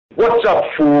What's up,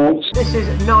 fools? This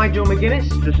is Nigel McGuinness.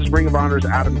 This is Ring of Honor's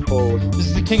Adam Cole. This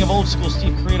is the king of old school,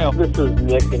 Steve Corino. This is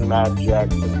Nick and Matt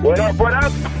Jackson. What up, what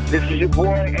up? This is your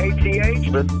boy, ATH.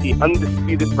 This is the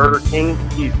undisputed Burger King,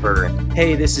 cheeseburger.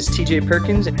 Hey, this is TJ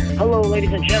Perkins. Hello,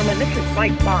 ladies and gentlemen. This is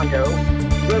Mike Bondo.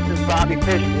 This is Bobby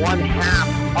Fish, one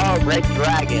half of Red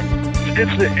Dragon.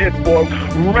 It's the It Boy,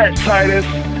 Red Titus,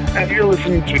 and you're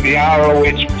listening to the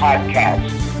ROH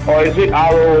podcast. Or is it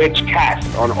ROH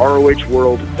Cast on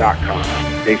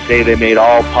ROHworld.com? They say they made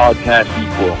all podcasts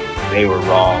equal. They were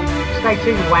wrong. Stay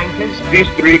tuned, wankers. These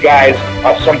three guys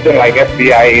are something like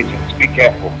FBI agents. Be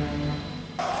careful.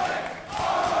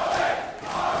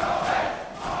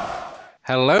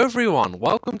 Hello everyone,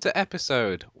 welcome to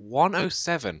episode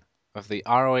 107 of the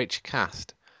ROH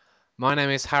Cast. My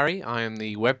name is Harry, I am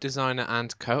the web designer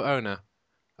and co-owner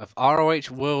of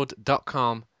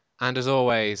ROHworld.com, and as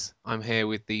always, I'm here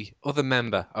with the other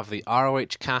member of the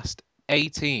ROH Cast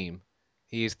A-Team.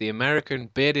 He is the American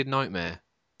Bearded Nightmare,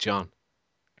 John.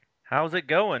 How's it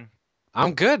going?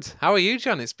 I'm good. How are you,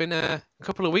 John? It's been a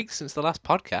couple of weeks since the last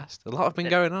podcast. A lot has been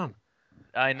going on.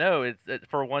 I know. It's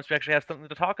for once we actually have something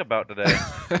to talk about today.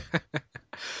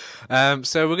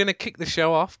 So we're going to kick the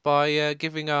show off by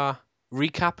giving our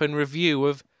recap and review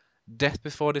of Death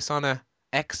Before Dishonor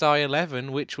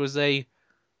XI11, which was a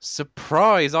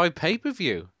surprise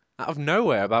pay-per-view out of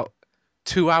nowhere. About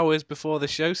 2 hours before the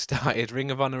show started, Ring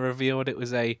of Honor revealed it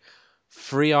was a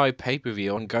free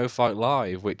pay-per-view on Go Fight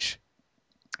Live, which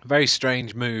very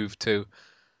strange move to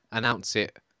announce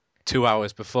it 2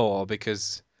 hours before,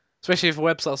 because especially for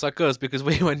websites like us, because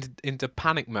we went into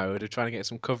panic mode of trying to get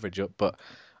some coverage up. But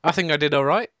I think I did all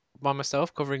right by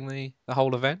myself covering the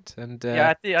whole event. And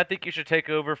yeah, I think you should take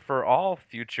over for all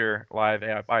future live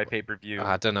pay-per-view.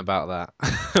 I don't know about that.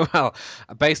 Well,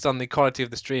 based on the quality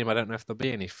of the stream, I don't know if there'll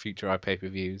be any future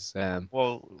pay-per-views.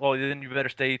 Well, then you better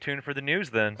stay tuned for the news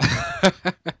then.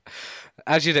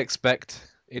 As you'd expect,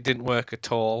 it didn't work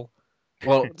at all.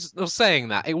 Well, saying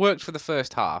that, it worked for the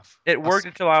first half. It worked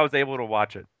until I was able to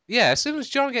watch it. Yeah, as soon as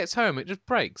John gets home, it just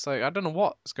breaks. Like, I don't know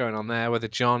what's going on there, whether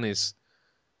John is...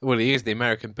 Well, he is the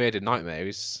American Bearded Nightmare.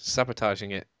 He's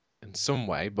sabotaging it in some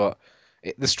way, but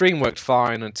the stream worked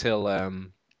fine until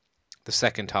the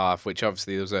second half, which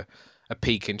obviously there was a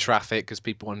peak in traffic because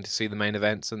people wanted to see the main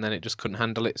events, and then it just couldn't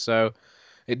handle it, so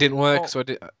it didn't work. So I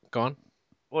did. Go on.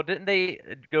 Well, didn't they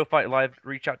Go Fight Live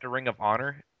reach out to Ring of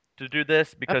Honor to do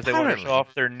this because they wanted to show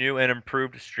off their new and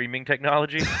improved streaming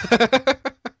technology?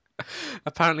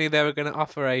 Apparently, they were going to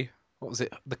offer a, what was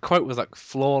it? The quote was like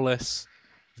flawless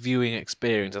viewing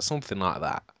experience or something like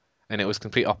that, and it was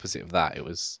complete opposite of that. It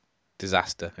was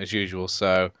disaster as usual.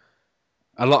 So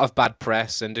a lot of bad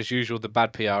press, and as usual, the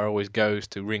bad PR always goes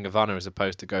to Ring of Honor as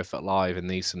opposed to Go Fight Live in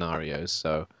these scenarios.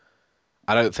 So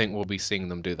I don't think we'll be seeing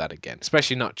them do that again,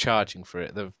 especially not charging for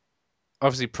it. They've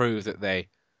obviously proved that they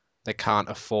can't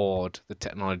afford the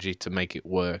technology to make it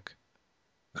work,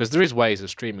 because there is ways of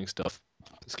streaming stuff,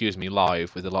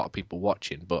 live with a lot of people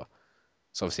watching, but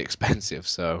it's obviously expensive.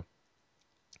 So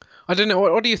I don't know.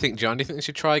 What do you think, John? Do you think they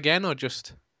should try again or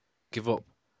just give up?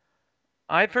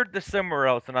 I've heard this somewhere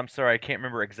else, and I'm sorry, I can't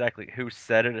remember exactly who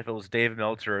said it, if it was Dave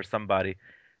Meltzer or somebody,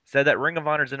 said that Ring of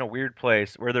Honor's in a weird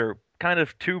place where they're kind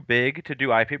of too big to do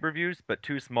iPay-per-views, but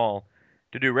too small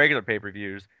to do regular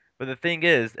pay-per-views. But the thing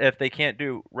is, if they can't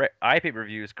do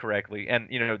iPay-per-views correctly, and,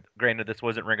 granted, this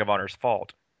wasn't Ring of Honor's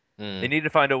fault, they need to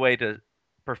find a way to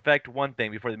perfect one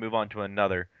thing before they move on to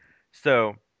another.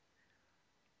 So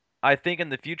I think in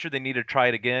the future they need to try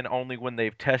it again, only when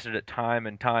they've tested it time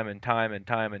and time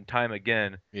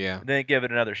again. Yeah. And then give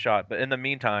it another shot. But in the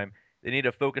meantime, they need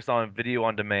to focus on video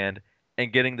on demand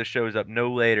and getting the shows up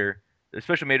no later.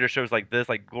 Especially major shows like this,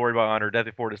 like Glory by Honor, Death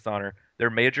Before Dishonor.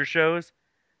 Their major shows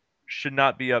should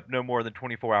not be up no more than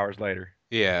 24 hours later.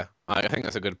 Yeah, I think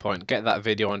that's a good point. Get that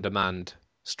video on demand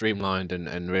streamlined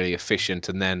and really efficient,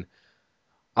 and then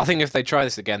I think if they try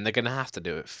this again, they're going to have to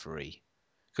do it free.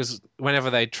 Because whenever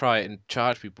they try it and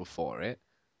charge people for it,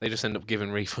 they just end up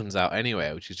giving refunds out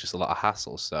anyway, which is just a lot of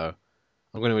hassle. So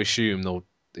I'm going to assume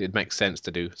it makes sense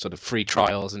to do sort of free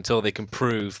trials until they can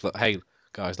prove that, hey,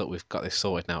 guys, look, we've got this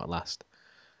sorted now at last.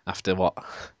 After what?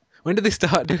 When did they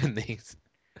start doing these?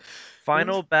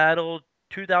 Final Battle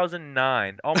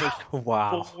 2009. Almost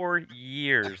wow. 4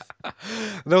 years.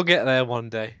 They'll get there one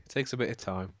day. It takes a bit of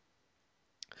time.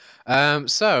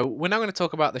 So we're now going to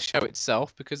talk about the show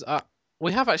itself, because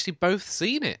we have actually both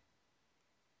seen it.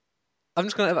 I'm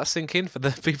just going to let that sink in for the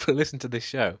people who listen to this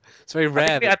show. It's very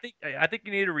rare. I think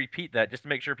you need to repeat that just to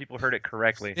make sure people heard it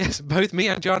correctly. Yes, both me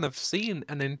and John have seen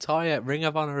an entire Ring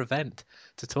of Honor event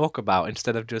to talk about,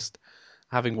 instead of just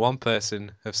having one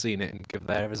person have seen it and give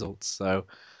their results. So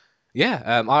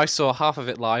Yeah, I saw half of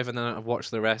it live, and then I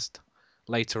watched the rest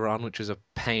later on, which was a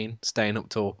pain, staying up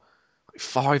till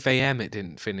 5 a.m. It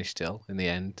didn't finish till in the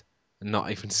end, and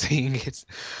not even seeing it.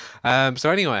 So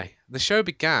anyway, the show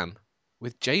began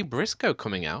with Jay Briscoe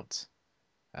coming out,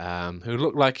 who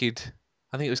looked like he'd.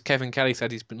 I think it was Kevin Kelly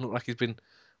said looked like he's been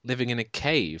living in a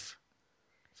cave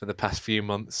for the past few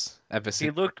months, ever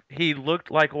He since.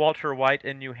 looked like Walter White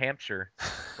in New Hampshire,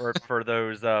 for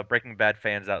those Breaking Bad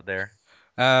fans out there.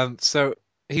 So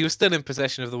he was still in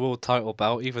possession of the world title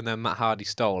belt, even though Matt Hardy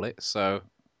stole it. So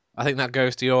I think that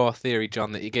goes to your theory,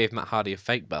 John, that he gave Matt Hardy a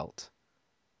fake belt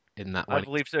in that I one.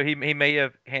 believe so. He may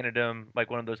have handed him like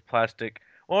one of those plastic.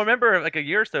 Well, remember like a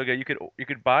year or so ago, you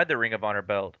could buy the Ring of Honor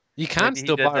belt. You can Maybe he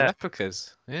still did buy that.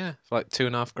 replicas, yeah, for like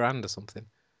 2.5 grand or something.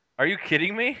 Are you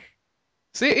kidding me?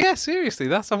 See, yeah, seriously,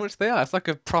 that's how much they are. It's like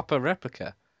a proper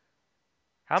replica.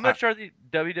 How So much are the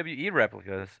WWE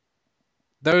replicas?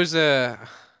 those are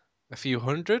a few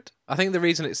hundred. I think the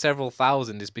reason it's several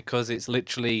thousand is because it's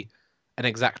literally an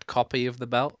exact copy of the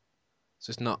belt.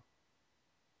 So it's not.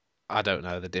 I don't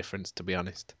know the difference, to be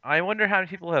honest. I wonder how many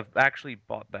people have actually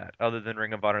bought that other than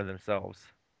Ring of Honor themselves.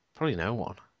 Probably no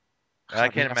one. I God,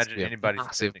 you can't have to imagine be a anybody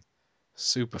massive spending.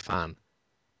 super fan,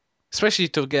 especially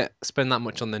to spend that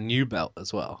much on the new belt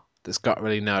as well. That's got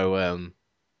really no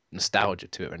nostalgia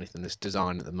to it or anything. This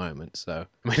design at the moment, so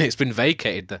I mean, it's been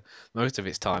vacated most of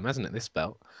its time, hasn't it? This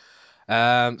belt.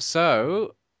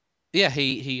 So yeah,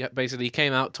 he basically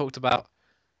came out, talked about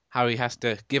how he has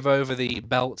to give over the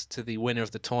belt to the winner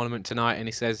of the tournament tonight, and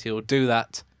he says he'll do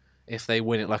that if they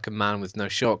win it like a man with no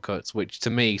shortcuts, which to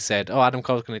me said, oh, Adam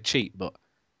Cole's going to cheat, but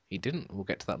he didn't. We'll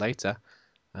get to that later.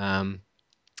 Um,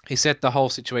 he said the whole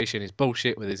situation is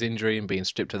bullshit with his injury and being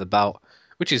stripped of the belt,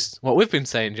 which is what we've been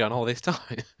saying, John, all this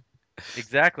time.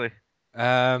 Exactly.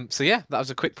 So yeah, that was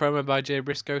a quick promo by Jay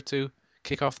Briscoe to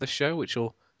kick off the show, which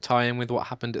will tie in with what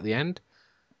happened at the end.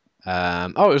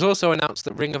 It was also announced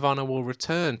that Ring of Honor will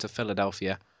return to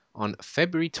Philadelphia on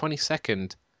February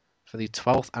 22nd for the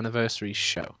 12th anniversary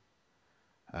show.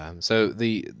 So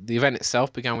the event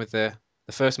itself began with the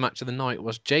first match of the night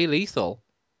was Jay Lethal,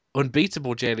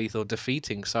 unbeatable Jay Lethal,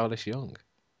 defeating Silas Young.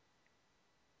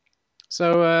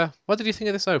 So what did you think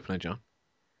of this opener, John?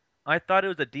 I thought it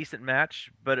was a decent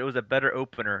match, but it was a better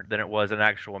opener than it was an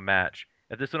actual match.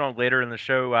 If this went on later in the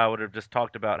show, I would have just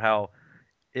talked about how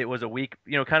it was a weak,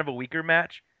 kind of a weaker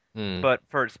match. Hmm. But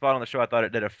for its spot on the show, I thought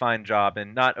it did a fine job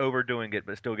and not overdoing it,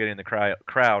 but still getting the crowd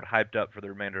hyped up for the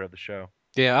remainder of the show.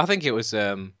 Yeah, I think it was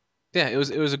it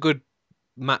was a good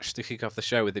match to kick off the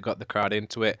show with. They got the crowd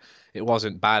into it. It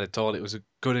wasn't bad at all. It was a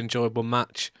good, enjoyable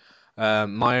match.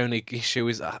 My only issue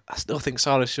is I still think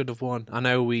Silas should have won. I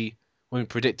know when we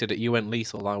predicted it, you went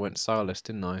Lethal, I went Silas,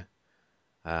 didn't I?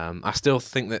 I still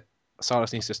think that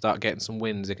Silas needs to start getting some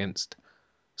wins against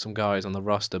some guys on the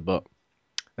roster, but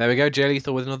there we go. Jay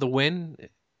Lethal with another win.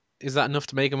 Is that enough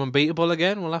to make him unbeatable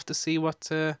again? We'll have to see what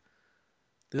the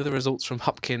other results from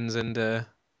Hopkins and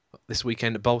this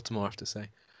weekend at Baltimore have to say.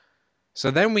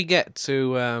 So then we get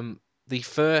to the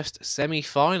first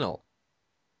semi-final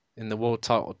in the World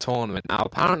Title Tournament. Now,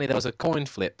 apparently there was a coin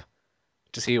flip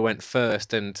to see who went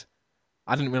first, and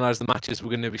I didn't realise the matches were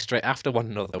going to be straight after one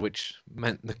another, which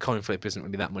meant the coin flip isn't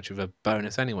really that much of a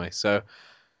bonus anyway. So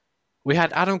we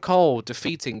had Adam Cole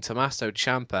defeating Tommaso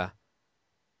Ciampa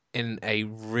in a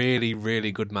really,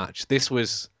 really good match. This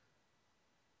was...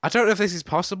 I don't know if this is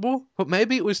possible, but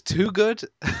maybe it was too good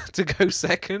to go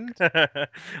second.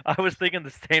 I was thinking the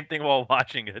same thing while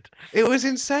watching it. It was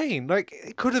insane. Like,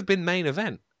 it could have been main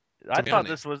event. I be thought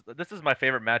honest. this is my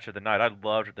favorite match of the night. I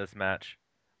loved this match.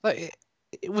 Like,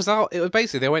 it was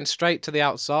basically they went straight to the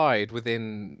outside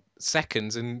within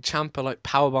seconds, and Ciampa like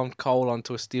powerbombed Cole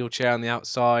onto a steel chair on the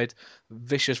outside,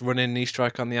 vicious running knee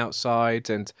strike on the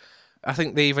outside, and I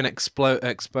think they even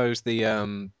exposed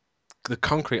the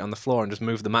concrete on the floor and just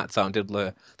moved the mats out and did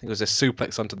I think it was a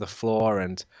suplex onto the floor,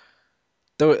 and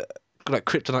there were like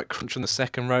kryptonite crunch on the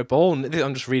second rope.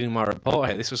 I'm just reading my report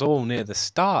here. This was all near the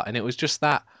start, and it was just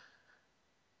that.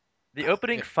 The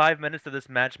opening 5 minutes of this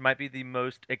match might be the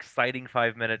most exciting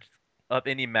 5 minutes of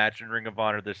any match in Ring of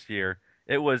Honor this year.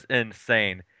 It was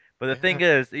insane. But the thing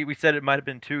is, we said it might have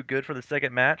been too good for the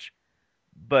second match,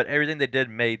 but everything they did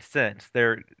made sense.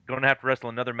 They're going to have to wrestle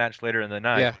another match later in the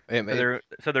night. Yeah,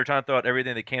 so they're trying to throw out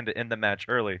everything they can to end the match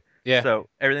early. yeah. So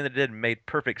everything they did made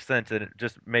perfect sense, and it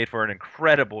just made for an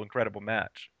incredible, incredible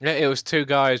match. Yeah, it was two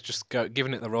guys just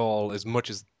giving it their all as much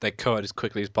as they could, as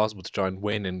quickly as possible to try and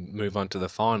win and move on to the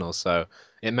final. So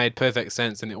it made perfect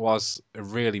sense, and it was a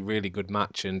really, really good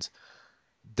match. And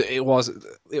it was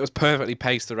perfectly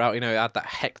paced throughout. It had that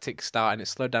hectic start, and it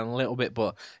slowed down a little bit,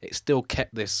 but it still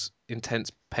kept this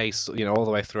intense pace, all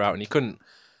the way throughout, and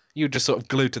you were just sort of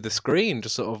glued to the screen,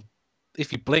 just sort of,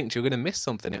 if you blinked, you were going to miss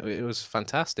something. It was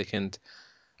fantastic, and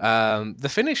the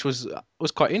finish was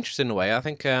quite interesting in a way. I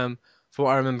think, from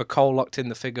what I remember, Cole locked in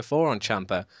the figure four on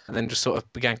Ciampa, and then just sort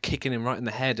of began kicking him right in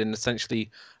the head, and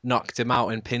essentially knocked him out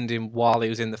and pinned him while he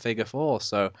was in the figure four.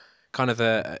 So kind of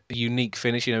a unique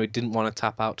finish. He didn't want to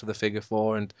tap out to the figure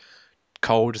four, and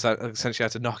Cole just essentially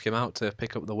had to knock him out to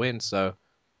pick up the win. So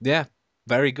yeah,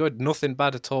 very good. Nothing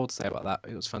bad at all to say about that.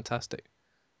 It was fantastic.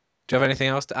 Do you have anything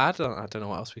else to add? I don't know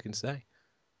what else we can say.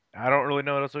 I don't really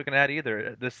know what else we can add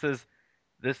either. This is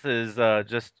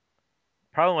just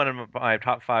probably one of my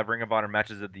top 5 Ring of Honor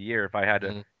matches of the year. If I had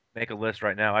to make a list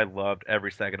right now, I loved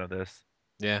every second of this.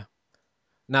 Yeah.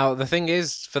 Now the thing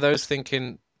is, for those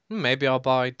thinking maybe I'll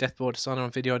buy Deathblow Dishonor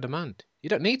on video on demand, you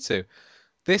don't need to.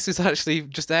 This is actually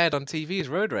just aired on TV as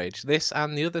Road Rage. This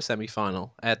and the other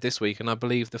semi-final aired this week, and I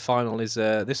believe the final is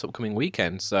this upcoming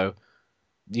weekend. So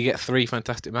you get 3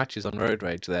 fantastic matches on Road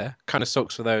Rage there. Kind of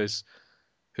sucks for those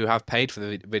who have paid for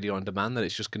the video on demand that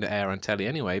it's just going to air on telly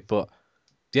anyway. But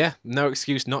yeah, no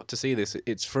excuse not to see this.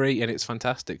 It's free and it's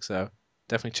fantastic, so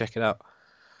definitely check it out.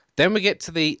 Then we get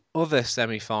to the other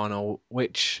semi-final,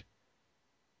 which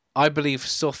I believe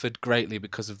suffered greatly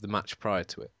because of the match prior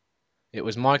to it. It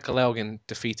was Michael Elgin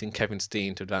defeating Kevin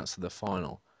Steen to advance to the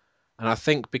final. And I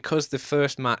think because the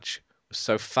first match was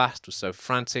so fast, was so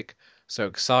frantic, so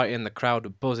exciting, the crowd were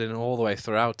buzzing all the way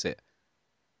throughout it,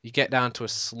 you get down to a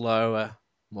slower,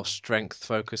 more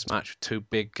strength-focused match with 2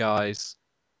 big guys.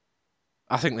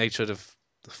 I think they should have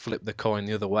flipped the coin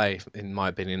the other way, in my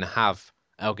opinion, and have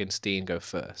Elgin Steen go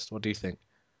first. What do you think?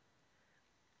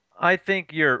 I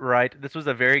think you're right. This was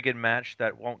a very good match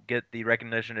that won't get the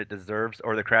recognition it deserves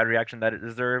or the crowd reaction that it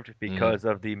deserved because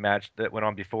of the match that went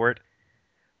on before it.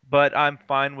 But I'm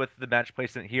fine with the match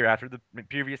placement here after the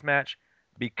previous match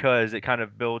because it kind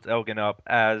of builds Elgin up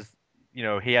as,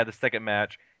 he had the second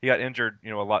match. He got injured,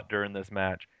 a lot during this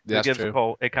match. That's true.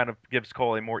 Cole, it kind of gives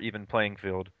Cole a more even playing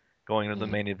field going into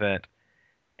the main event.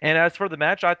 And as for the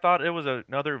match, I thought it was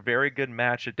another very good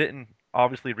match. It didn't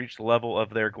obviously reach the level of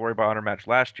their Glory by Honor match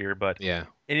last year, but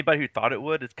anybody who thought it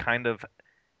would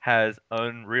has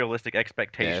unrealistic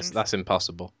expectations. Yes, that's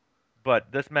impossible.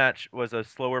 But this match was a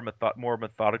slower, more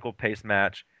methodical pace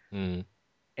match.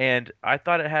 And I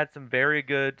thought it had some very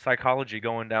good psychology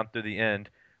going down through the end,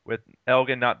 with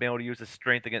Elgin not being able to use his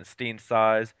strength against Steen's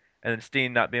size, and then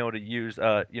Steen not being able to use,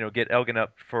 get Elgin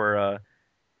up for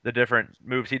the different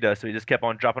moves he does. So he just kept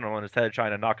on dropping on his head,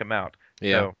 trying to knock him out.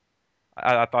 Yeah. So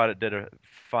I thought it did a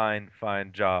fine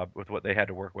job with what they had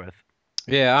to work with.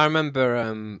 Yeah, I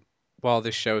remember while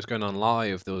this show was going on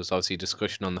live, there was obviously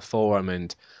discussion on the forum,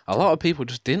 and a lot of people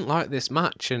just didn't like this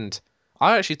match, and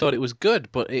I actually thought it was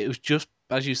good, but it was just,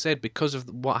 as you said, because of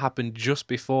what happened just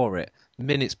before it,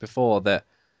 minutes before, that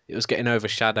it was getting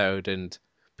overshadowed, and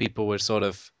people were sort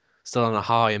of still on a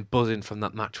high and buzzing from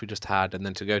that match we just had, and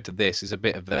then to go to this is a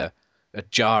bit of a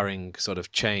jarring sort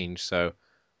of change. So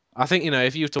I think,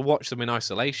 if you were to watch them in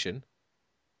isolation,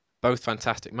 both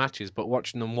fantastic matches, but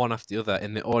watching them one after the other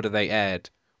in the order they aired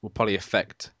will probably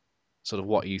affect sort of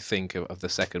what you think of the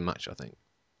second match, I think.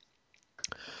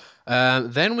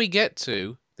 Then we get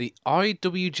to the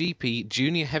IWGP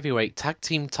Junior Heavyweight Tag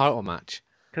Team title match.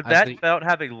 Could that belt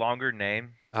have a longer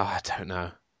name? Oh, I don't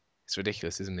know. It's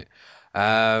ridiculous, isn't it?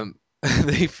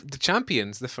 The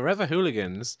champions, the Forever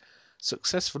Hooligans,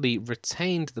 successfully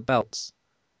retained the belts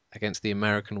against the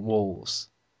American Wolves.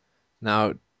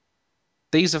 Now,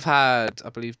 these have had, I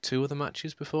believe, 2 other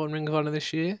matches before in Ring of Honor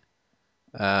this year.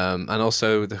 And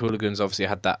also the Hooligans obviously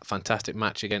had that fantastic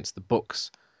match against the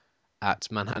Bucks at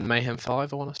Manhattan Mayhem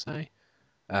 5, I want to say.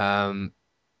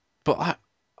 But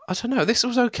I don't know. This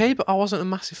was okay, but I wasn't a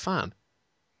massive fan.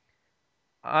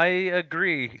 I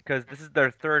agree, because this is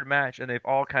their 3rd match, and they've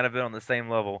all kind of been on the same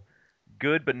level.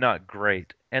 Good, but not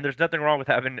great. And there's nothing wrong with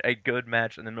having a good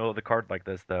match in the middle of the card like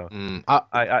this, though.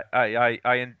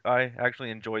 I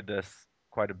actually enjoyed this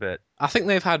quite a bit. I think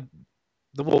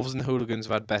the Wolves and the Hooligans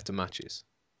have had better matches.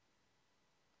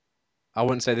 I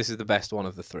wouldn't say this is the best one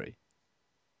of the 3.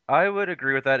 I would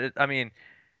agree with that.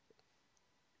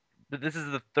 This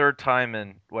is the 3rd time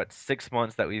in 6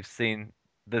 months that we've seen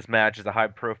this match as a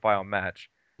high-profile match.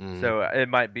 So it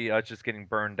might be us just getting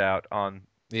burned out on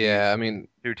 2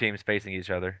 teams facing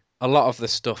each other. A lot of the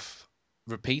stuff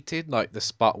repeated, like the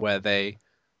spot where they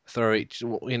throw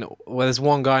where there's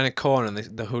one guy in a corner and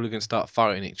the Hooligans start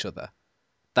fighting each other.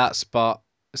 That spot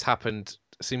has happened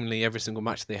seemingly every single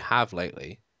match they have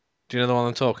lately. Do you know the one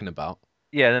I'm talking about?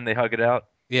 Yeah, then they hug it out.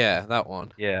 Yeah, that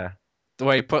one. Yeah. The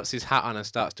way he puts his hat on and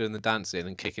starts doing the dancing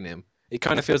and kicking him. It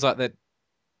kind of feels like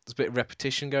there's a bit of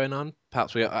repetition going on.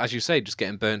 Perhaps we, as you say, just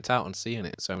getting burnt out on seeing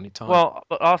it so many times. Well,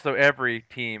 but also every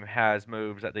team has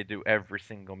moves that they do every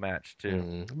single match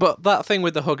too. But that thing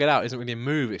with the hug it out isn't really a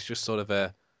move. It's just sort of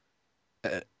a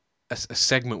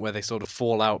segment where they sort of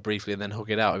fall out briefly and then hug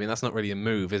it out. I mean, that's not really a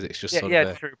move, is it? It's just sort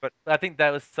of True. But I think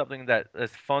that was something that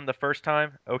is fun the first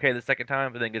time, okay, the second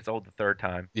time, but then gets old the third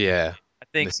time. Yeah. I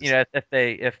think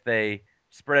if they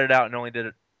spread it out and only did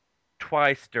it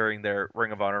twice during their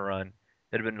Ring of Honor run,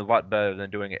 it'd have been a lot better than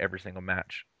doing it every single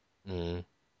match.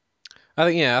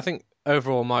 I think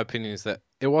overall my opinion is that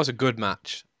it was a good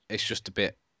match. It's just a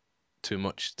bit too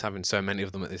much having so many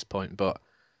of them at this point. But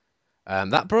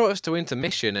that brought us to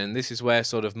intermission, and this is where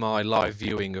sort of my live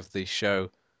viewing of the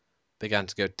show began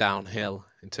to go downhill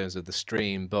in terms of the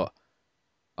stream. But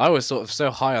I was sort of so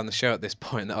high on the show at this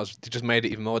point that it just made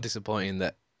it even more disappointing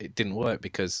that it didn't work,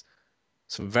 because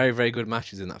some very, very good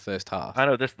matches in that first half. I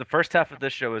know the first half of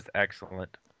this show is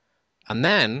excellent. And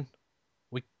then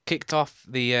we kicked off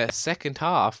the second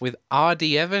half with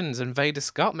R.D. Evans and Vader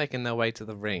Scott making their way to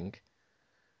the ring.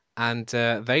 And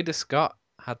Vader Scott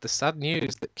had the sad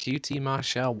news that QT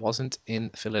Marshall wasn't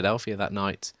in Philadelphia that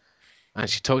night. And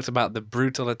she talked about the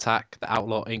brutal attack that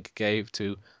Outlaw Inc. gave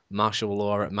to Marshall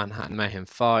Law at Manhattan Mayhem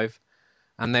 5.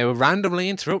 And they were randomly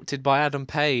interrupted by Adam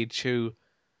Page, who...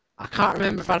 I can't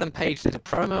remember if Adam Page did a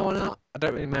promo or not. I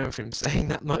don't really remember him saying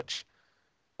that much.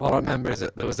 All I remember is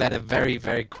that there was then a very,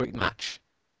 very quick match.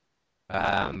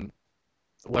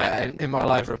 Where in my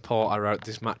live report I wrote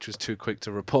this match was too quick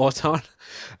to report on.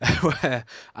 Where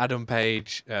Adam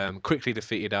Page quickly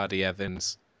defeated R.D.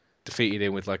 Evans. Defeated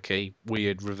him with like a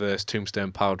weird reverse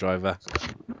tombstone piledriver.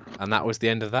 And that was the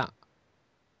end of that.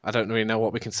 I don't really know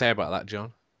what we can say about that,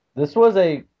 John. This was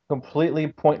a completely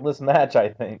pointless match, I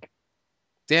think.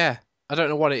 Yeah, I don't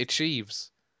know what it achieves.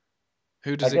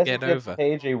 Who does it get over?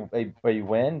 Page a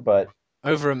win, but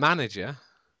over a manager.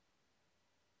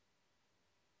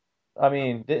 I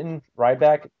mean, didn't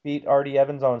Ryback beat R.D.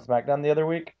 Evans on SmackDown the other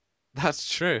week? That's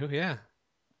true, yeah.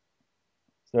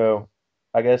 So,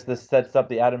 I guess this sets up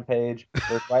the Adam Page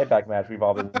versus Ryback match we've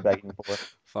all been begging for.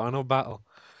 Final battle.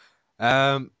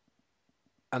 And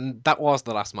that was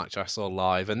the last match I saw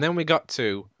live. And then we got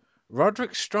to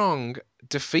Roderick Strong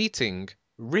defeating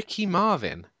Ricky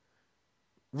Marvin.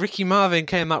 Ricky Marvin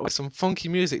came out with some funky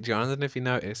music, John. I don't know if you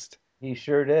noticed. He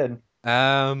sure did.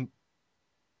 I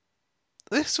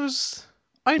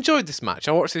enjoyed this match.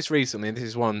 I watched this recently. This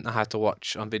is one I had to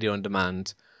watch on video on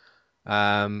demand.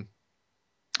 I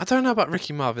don't know about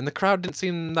Ricky Marvin. The crowd didn't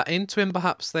seem that into him.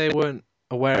 Perhaps they weren't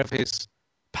aware of his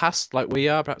past like we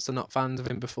are. Perhaps they're not fans of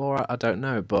him before. I don't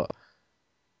know, but...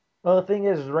 Well, the thing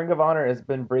is, Ring of Honor has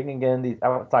been bringing in these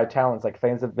outside talents like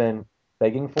fans have been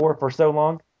begging for so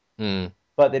long,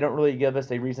 but they don't really give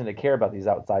us a reason to care about these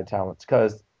outside talents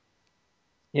because,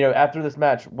 after this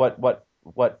match, what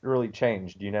really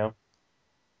changed, Yeah.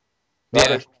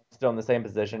 Roderick's still in the same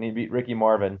position. He beat Ricky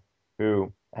Marvin,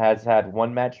 who has had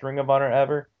one match Ring of Honor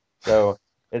ever, so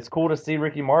it's cool to see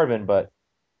Ricky Marvin, but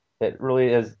it really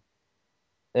is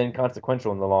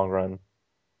inconsequential in the long run.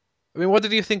 I mean, what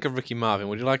did you think of Ricky Marvin?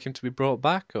 Would you like him to be brought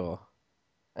back, or...?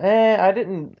 I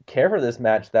didn't care for this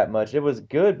match that much. It was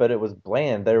good, but it was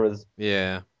bland.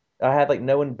 I had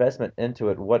no investment into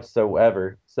it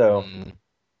whatsoever. So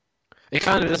it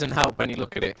kind of doesn't help when you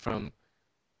look at it from,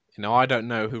 I don't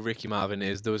know who Ricky Marvin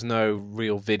is. There was no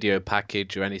real video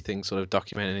package or anything sort of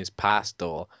documenting his past,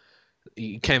 or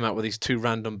he came out with these two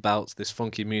random belts, this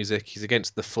funky music. He's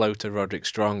against the floater Roderick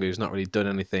Strong, who's not really done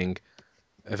anything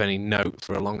of any note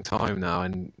for a long time now,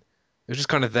 and it was just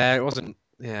kind of there. It wasn't,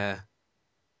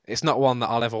 it's not one that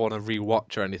I'll ever want to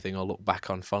rewatch or anything or look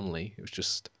back on fondly.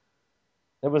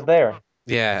 It was there.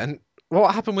 Yeah, and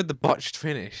what happened with the botched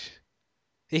finish?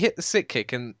 He hit the sick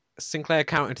kick and Sinclair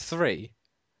counted 3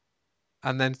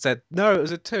 and then said, no, it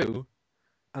was a 2.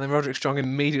 And then Roderick Strong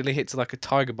immediately hits like a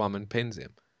tiger bomb and pins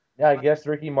him. Yeah, I guess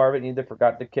Ricky Marvin either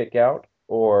forgot to kick out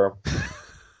or...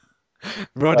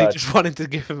 Roddy just wanted to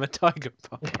give him a tiger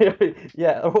bomb.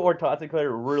 Yeah, or Todd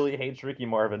Sinclair really hates Ricky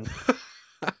Marvin.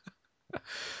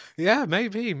 Yeah,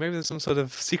 maybe. Maybe there's some sort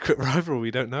of secret rivalry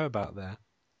we don't know about there.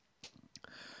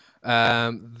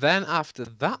 Then after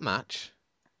that match,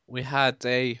 we had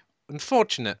a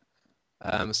unfortunate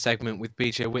segment with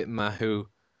BJ Whitmer, who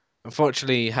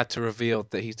unfortunately had to reveal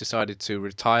that he's decided to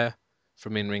retire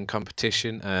from in-ring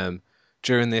competition.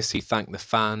 During this, he thanked the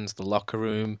fans, the locker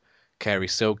room, Kerry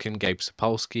Silkin, Gabe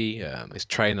Sapolsky, his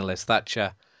trainer Les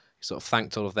Thatcher. He sort of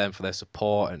thanked all of them for their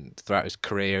support and throughout his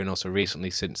career, and also recently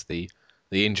since the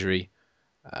injury.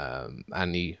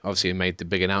 And he obviously made the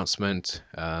big announcement.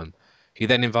 He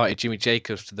then invited Jimmy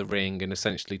Jacobs to the ring and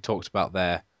essentially talked about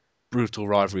their brutal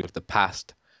rivalry of the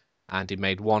past, and he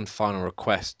made one final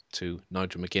request to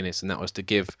Nigel McGuinness, and that was to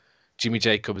give Jimmy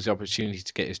Jacobs the opportunity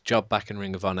to get his job back in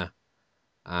Ring of Honor.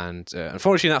 And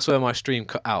unfortunately, that's where my stream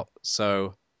cut out,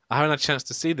 so I haven't had a chance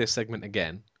to see this segment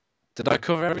again. Did I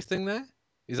cover everything there?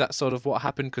 Is that sort of what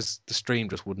happened? Because the stream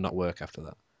just would not work after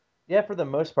that. Yeah, for the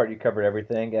most part, you covered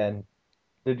everything. And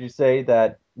did you say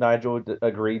that Nigel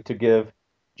agreed to give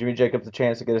Jimmy Jacobs a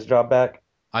chance to get his job back?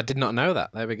 I did not know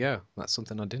that. There we go. That's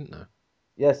something I didn't know.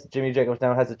 Yes, Jimmy Jacobs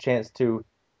now has a chance to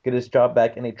get his job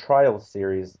back in a trials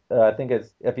series. I think it's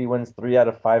if he wins 3 out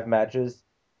of 5 matches,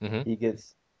 he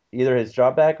gets either his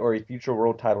job back or a future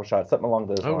world title shot, something along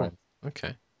those lines.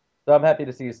 Okay. So I'm happy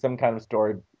to see some kind of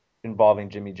story involving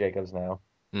Jimmy Jacobs now.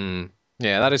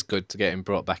 Yeah, that is good to get him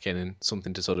brought back in and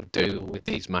something to sort of do with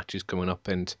these matches coming up.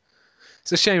 And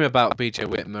it's a shame about BJ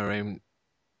Whitmer.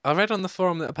 I read on the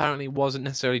forum that apparently it wasn't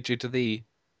necessarily due to the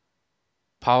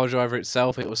power driver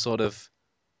itself. It was sort of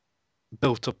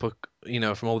built up,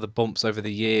 from all the bumps over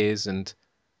the years. And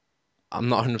I'm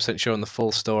not 100% sure on the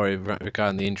full story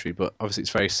regarding the injury, but obviously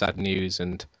it's very sad news.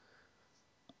 And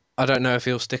I don't know if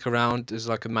he'll stick around as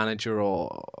like a manager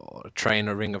or a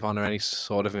trainer, Ring of Honor, any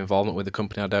sort of involvement with the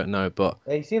company. I don't know, but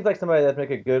he seems like somebody that'd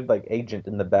make a good like agent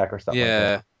in the back or something.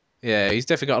 Yeah, he's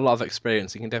definitely got a lot of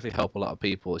experience. He can definitely help a lot of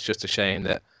people. It's just a shame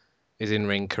that his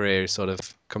in-ring career has sort of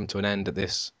come to an end at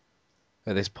this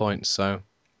point. So,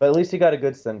 but at least he got a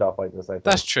good send-off like this. I think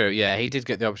that's true. Yeah, he did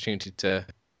get the opportunity to,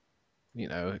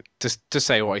 to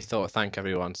say what he thought, thank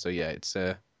everyone. So yeah,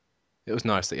 it was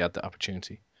nice that he had that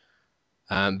opportunity.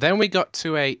 Then we got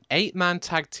to a 8-man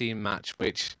tag team match,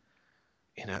 which,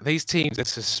 these teams are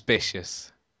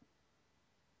suspicious.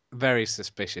 Very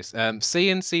suspicious.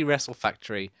 CNC Wrestle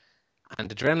Factory and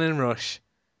Adrenaline Rush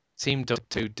teamed up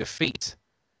to defeat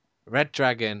Red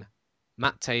Dragon,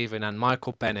 Matt Taven, and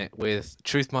Michael Bennett with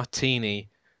Truth Martini,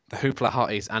 the Hoopla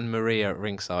Hotties, and Maria at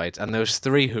ringside. And there was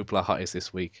 3 Hoopla Hotties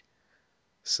this week.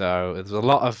 So there's a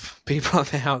lot of people on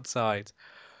the outside.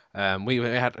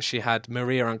 She had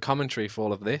Maria on commentary for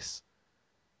all of this.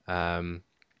 And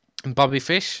Bobby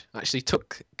Fish actually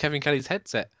took Kevin Kelly's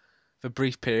headset for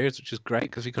brief periods, which was great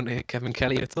because we couldn't hear Kevin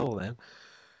Kelly at all then.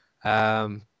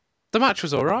 The match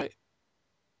was all right.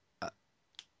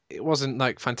 It wasn't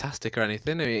like fantastic or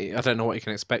anything. I don't know what you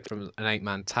can expect from an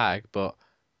 8-man tag, but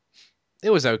it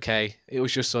was okay. It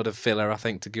was just sort of filler, I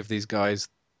think, to give these guys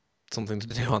something to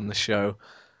do on the show.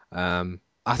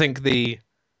 I think the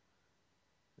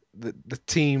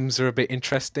teams are a bit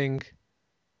interesting,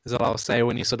 is all I'll say,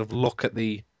 when you sort of look at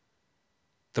the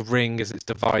ring as it's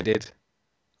divided.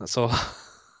 That's all.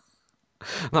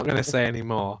 I'm not going to say any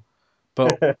more.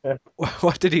 But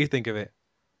what did you think of it?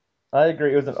 I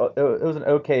agree. It was an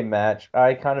okay match.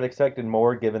 I kind of expected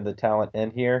more given the talent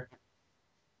in here,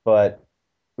 but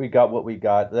we got what we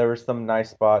got. There were some nice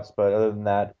spots, but other than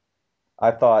that,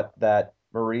 I thought that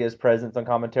Maria's presence on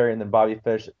commentary and then Bobby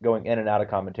Fish going in and out of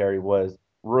commentary was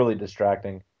really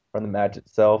distracting from the match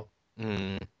itself.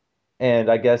 And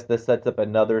I guess this sets up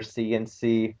another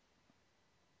CNC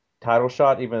title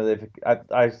shot, even if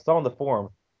I saw on the forum.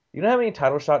 You know how many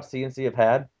title shots CNC have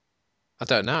had? I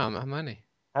don't know. How many?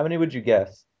 How many would you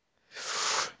guess?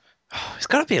 It's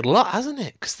got to be a lot, hasn't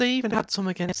it? Because they even had some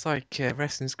against like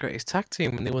Wrestling's Greatest Tag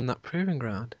Team when they won that Proving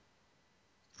Ground.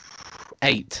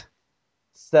 8.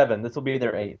 7. This will be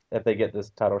their 8th if they get this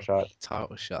title shot. 8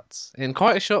 title shots in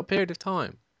quite a short period of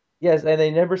time. Yes, and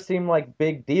they never seem like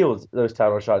big deals, those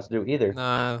title shots do either.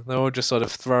 No, they're all just sort of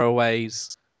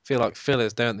throwaways. Feel like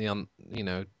fillers, don't they, on,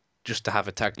 just to have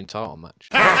a tag team title match.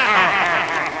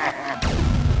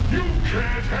 You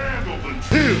can't handle the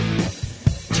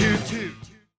two.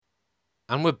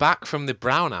 And we're back from the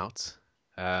brownout.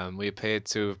 We appeared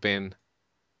to have been...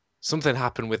 Something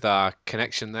happened with our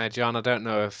connection there, John. I don't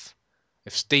know if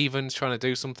Stephen's trying to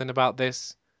do something about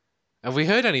this. Have we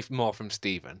heard any more from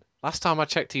Stephen? Last time I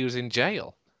checked, he was in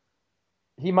jail.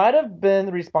 He might have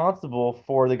been responsible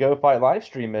for the Go Fight live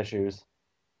stream issues.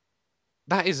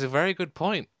 That is a very good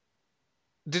point.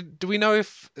 Do we know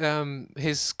if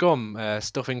his scum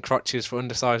stuffing crotches for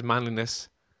undersized manliness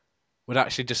would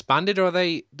actually disbanded, or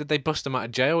did they bust him out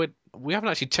of jail? We haven't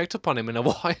actually checked up on him in a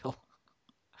while.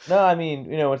 No, I mean,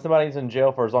 when somebody's in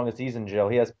jail for as long as he's in jail,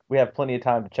 we have plenty of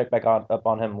time to check back up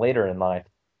on him later in life.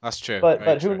 That's true.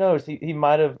 But who knows? He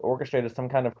might have orchestrated some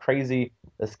kind of crazy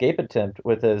escape attempt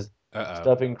with his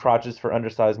stuffing crotches for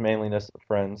undersized manliness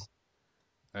friends.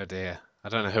 Oh dear. I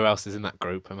don't know who else is in that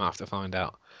group. I'm going to have to find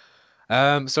out.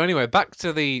 So anyway, back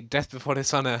to the Death Before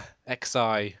Dishonor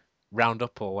XI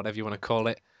roundup, or whatever you want to call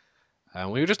it.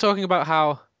 We were just talking about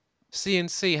how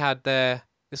CNC had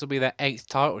this will be their 8th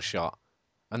title shot,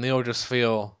 and they all just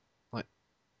feel like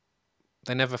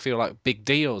they never feel like big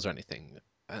deals or anything.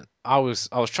 And I was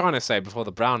trying to say before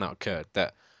the brownout occurred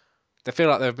that they feel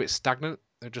like they're a bit stagnant.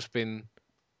 They've just been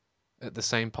at the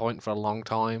same point for a long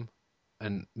time,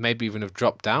 and maybe even have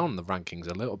dropped down the rankings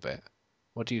a little bit.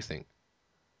 What do you think?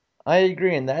 I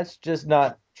agree, and that's just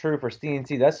not true for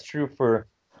CNC. That's true for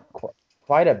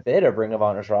quite a bit of Ring of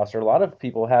Honor's roster. A lot of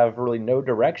people have really no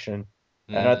direction,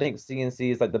 and I think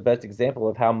CNC is like the best example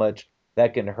of how much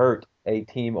that can hurt a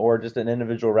team or just an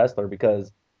individual wrestler.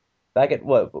 Because back at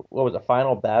what was it,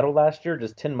 Final Battle last year,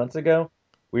 just 10 months ago,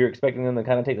 we were expecting them to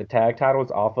kind of take the tag titles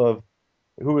off of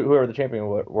whoever the champion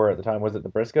were at the time. Was it the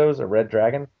Briscoes or Red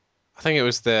Dragon? I think it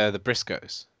was the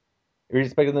Briscoes. We were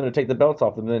expecting them to take the belts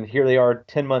off them, and then here they are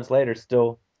 10 months later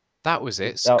still. That was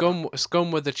it. out.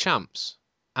 Scum were the champs,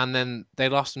 and then they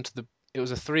lost them to it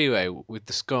was a three-way with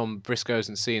the Scum, Briscoes,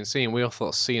 and CNC, and we all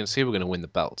thought CNC were going to win the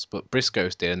belts, but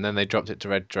Briscoes did, and then they dropped it to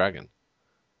Red Dragon.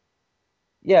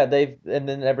 Yeah, and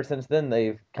then ever since then,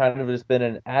 they've kind of just been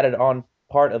an added-on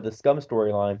part of the Scum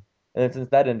storyline, and then since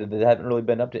that ended, they haven't really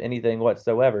been up to anything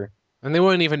whatsoever. And they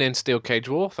weren't even in Steel Cage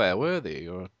Warfare, were they?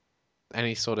 Or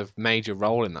any sort of major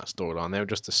role in that storyline. They were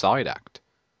just a side act.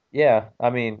 Yeah, I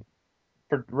mean,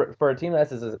 for a team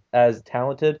that's as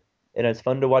talented and as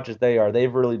fun to watch as they are,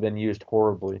 they've really been used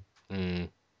horribly. So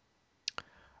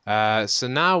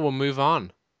now we'll move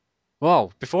on.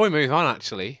 Well, before we move on,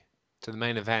 actually, to the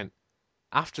main event,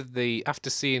 after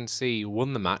CNC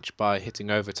won the match by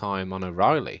hitting overtime on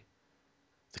O'Reilly,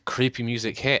 the creepy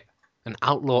music hit, and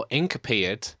Outlaw Inc.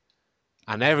 appeared,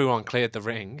 and everyone cleared the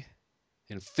ring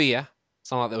in fear.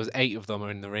 It's not like there was 8 of them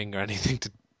in the ring or anything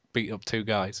to beat up 2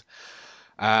 guys.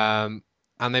 And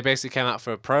they basically came out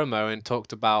for a promo and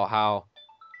talked about how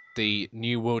the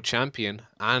new world champion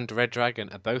and Red Dragon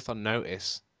are both on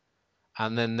notice.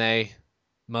 And then they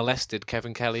molested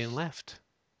Kevin Kelly and left.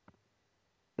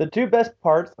 The 2 best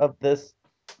parts of this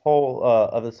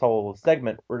whole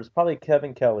segment were just probably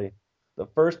Kevin Kelly. The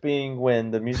first being when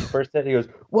the music first hit, he goes,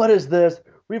 "What is this?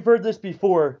 We've heard this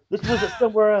before. This was it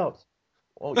somewhere else."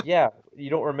 Well, yeah, you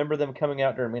don't remember them coming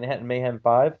out during Manhattan Mayhem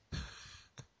 5?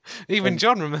 Even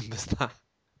John remembers that.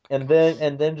 And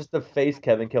then just the face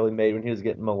Kevin Kelly made when he was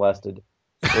getting molested.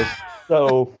 It was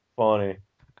so funny.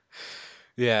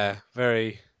 Yeah,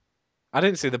 very. I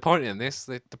didn't see the point in this.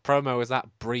 The promo was that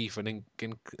brief and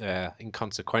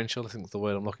inconsequential, I think is the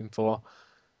word I'm looking for.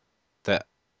 That,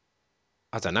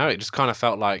 I don't know, it just kind of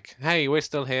felt like, hey, we're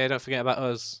still here, don't forget about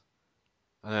us.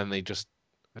 And then they just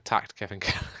attacked Kevin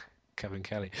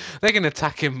Kelly. They can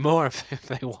attack him more if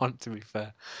they want, to be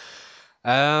fair.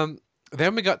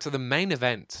 Then we got to the main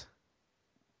event.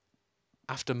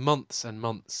 After months and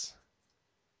months,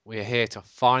 we are here to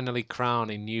finally crown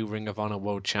a new Ring of Honor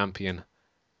World Champion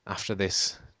after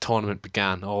this tournament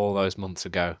began all those months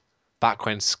ago. Back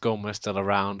when Scum were still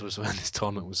around was when this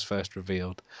tournament was first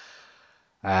revealed.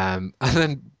 And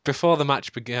then before the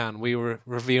match began, we were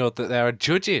revealed that there are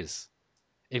judges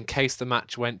in case the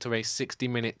match went to a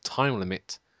 60-minute time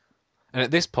limit. And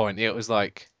at this point, it was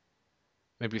like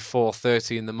maybe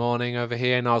 4:30 in the morning over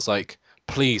here, and I was like,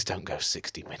 please don't go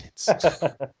 60 minutes.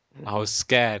 I was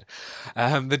scared.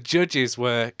 The judges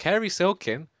were Kerry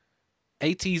Silkin,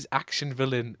 80s action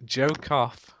villain Joe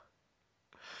Koff,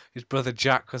 his brother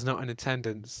Jack was not in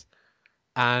attendance,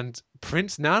 and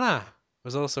Prince Nana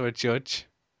was also a judge.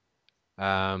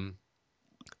 And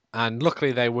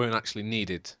luckily they weren't actually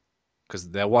needed, because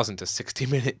there wasn't a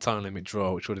 60-minute time limit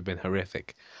draw, which would have been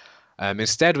horrific.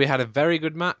 Instead, we had a very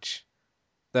good match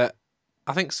that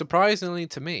I think, surprisingly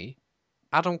to me,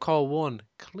 Adam Cole won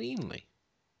cleanly.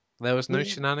 There was no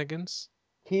shenanigans.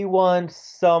 He won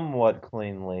somewhat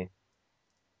cleanly.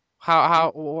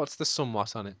 What's the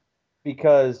somewhat on it?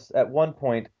 Because at one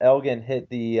point Elgin hit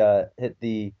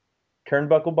the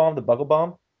turnbuckle bomb, the buckle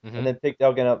bomb, and then picked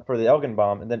Elgin up for the Elgin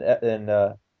bomb, and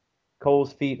then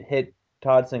Cole's feet hit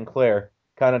Todd Sinclair,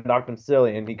 kind of knocked him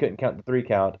silly, and he couldn't count the 3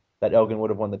 count that Elgin would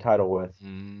have won the title with.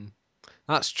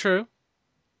 That's true.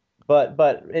 But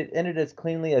it ended as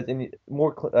cleanly as it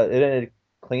ended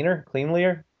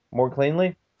cleanlier, more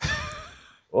cleanly.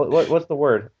 What's the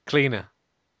word? Cleaner.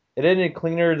 It ended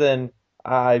cleaner than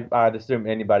I'd assume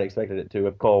anybody expected it to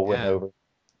if Cole went over.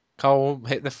 Cole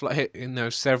hit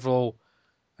several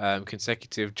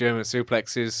consecutive German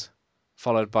suplexes,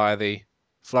 followed by the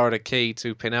Florida Key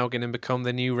to pin Elgin and become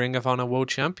the new Ring of Honor World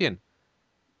Champion.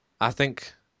 I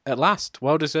think at last,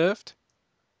 well deserved.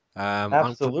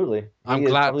 Absolutely. I'm he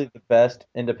glad. Is probably the best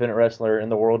independent wrestler in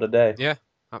the world today. Yeah,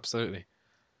 absolutely.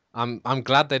 I'm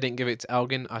glad they didn't give it to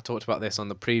Elgin. I talked about this on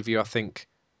the preview. I think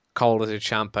Cole as a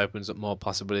champ opens up more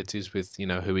possibilities with,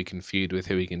 who he can feud with,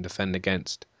 who he can defend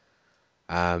against.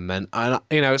 And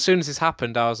as soon as this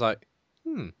happened, I was like,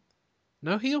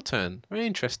 no heel turn. Very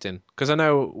interesting. Because I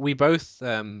know we both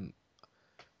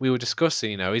we were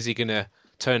discussing, is he gonna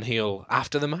turn heel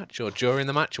after the match or during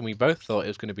the match? And we both thought it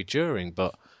was going to be during,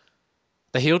 but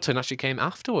the heel turn actually came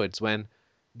afterwards when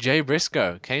Jay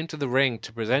Briscoe came to the ring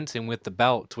to present him with the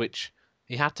belt, which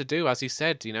he had to do, as he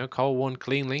said. Cole won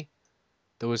cleanly.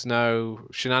 There was no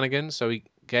shenanigans, so he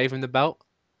gave him the belt.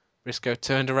 Briscoe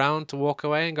turned around to walk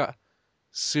away and got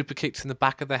super kicked in the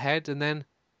back of the head, and then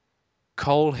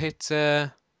Cole hit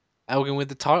Elgin with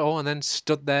the title and then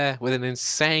stood there with an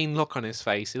insane look on his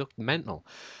face. He looked mental.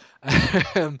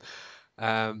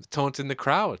 Taunting the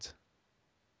crowd.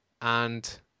 And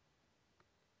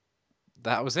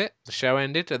that was it. The show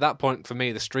ended. At that point, for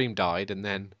me, the stream died, and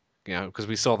then, because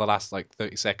we saw the last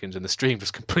 30 seconds and the stream was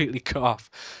completely cut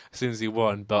off as soon as he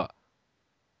won. But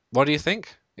what do you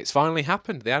think? It's finally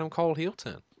happened, the Adam Cole heel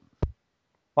turn.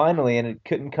 Finally, and it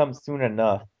couldn't come soon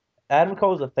enough. Adam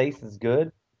Cole as a face is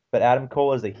good, but Adam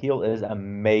Cole as a heel is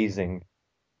amazing.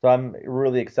 So I'm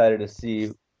really excited to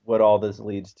see what all this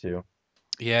leads to.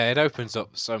 Yeah, it opens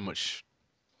up so much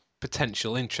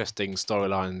potential interesting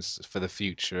storylines for the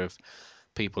future of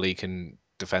people he can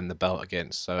defend the belt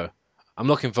against. So I'm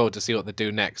looking forward to see what they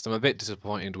do next. I'm a bit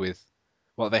disappointed with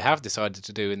what they have decided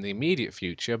to do in the immediate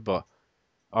future, but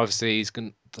obviously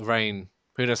the reign,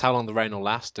 who knows how long the reign will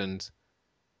last, and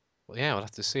well, yeah, we'll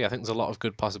have to see. I think there's a lot of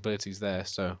good possibilities there.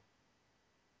 So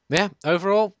yeah,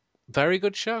 overall, very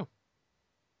good show,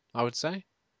 I would say.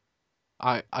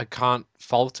 I can't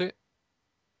fault it,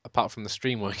 apart from the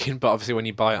stream working, but obviously when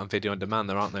you buy it on video on demand,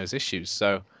 there aren't those issues.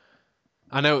 So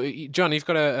I know, John, you've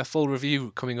got a full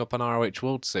review coming up on ROH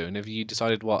World soon. Have you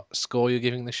decided what score you're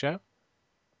giving the show?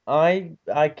 I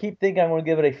keep thinking I'm going to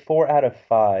give it a 4 out of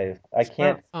 5. I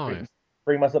can't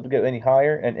bring myself to go any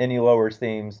higher, and any lower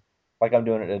seems like I'm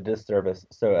doing it a disservice.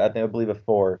 So I believe a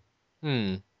 4.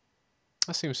 That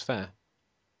seems fair.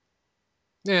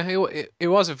 Yeah, it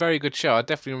was a very good show. I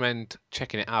definitely recommend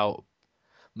checking it out.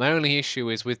 My only issue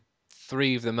is with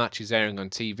 3 of the matches airing on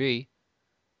TV,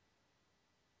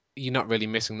 you're not really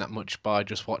missing that much by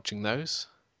just watching those.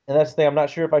 And that's the thing, I'm not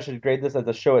sure if I should grade this as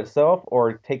a show itself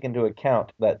or take into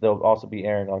account that they'll also be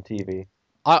airing on TV.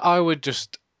 I would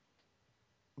just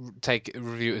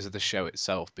review it as the show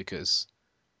itself, because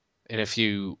in a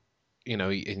few, in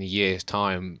a year's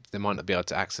time, they might not be able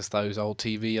to access those old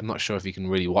TV. I'm not sure if you can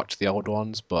really watch the old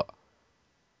ones, but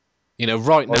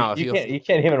right now, you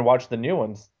can't even watch the new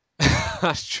ones.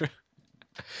 That's true.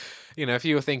 If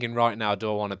you were thinking right now, do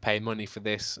I want to pay money for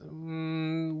this?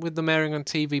 With them airing on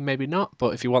TV, maybe not.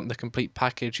 But if you want the complete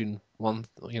package in one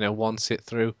sit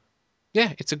through,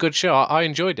 yeah, it's a good show. I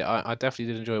enjoyed it. I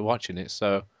definitely did enjoy watching it.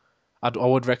 So I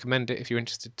would recommend it if you're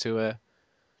interested to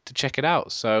check it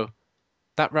out. So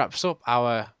that wraps up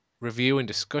our review and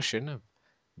discussion of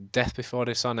Death Before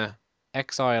Dishonor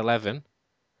XI11.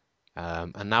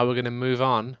 And now we're going to move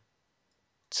on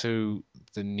to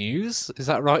the news. Is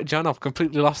that right, John? I've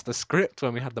completely lost the script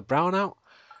when we had the brownout.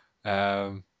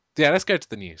 Yeah, let's go to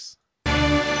the news.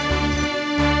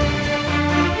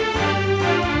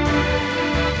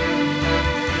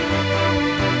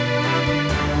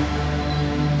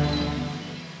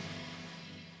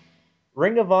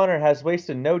 Ring of Honor has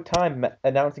wasted no time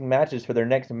announcing matches for their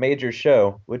next major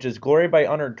show, which is Glory by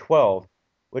Honor 12,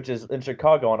 which is in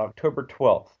Chicago on October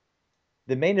 12th.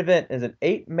 The main event is an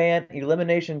 8-man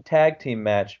elimination tag team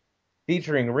match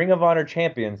featuring Ring of Honor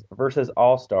champions versus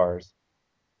All-Stars.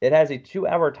 It has a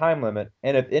 2-hour time limit,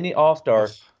 and if any All-Star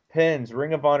pins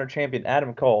Ring of Honor champion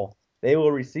Adam Cole, they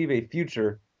will receive a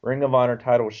future Ring of Honor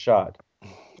title shot.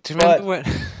 Do you remember when...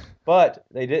 But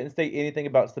they didn't say anything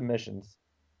about submissions.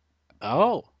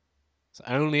 Oh, so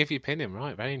only if you pin him,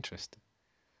 right? Very interesting.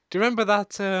 Do you remember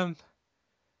that?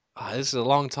 This is a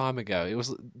long time ago.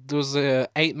 There was a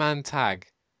 8-man tag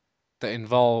that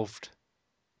involved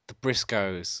the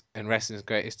Briscoes and Wrestling's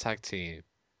Greatest Tag Team,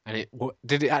 and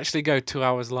did it actually go 2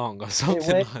 hours long or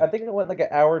something? I think it went like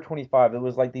 1:25. It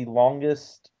was like the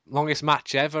longest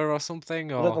match ever or something.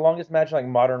 Was it the longest match like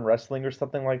modern wrestling or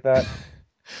something like that?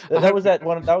 That was at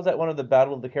one of the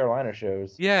Battle of the Carolina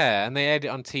shows. Yeah, and they aired it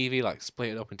on TV, like split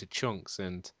it up into chunks,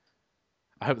 and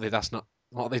I hope that's not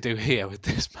what they do here with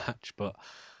this match, but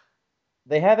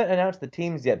they haven't announced the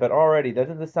teams yet, but already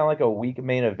doesn't this sound like a weak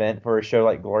main event for a show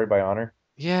like Glory by Honor?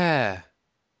 Yeah.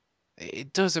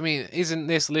 It does. I mean, isn't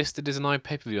this listed as an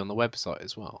iPay-per-view on the website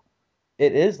as well?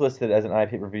 It is listed as an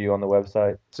iPay-per-view on the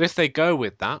website. So if they go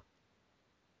with that,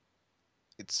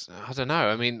 I don't know.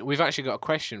 I mean, we've actually got a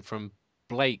question from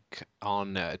Blake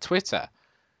on Twitter,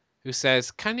 who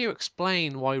says, "Can you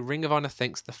explain why Ring of Honor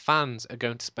thinks the fans are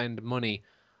going to spend money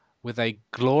with a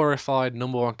glorified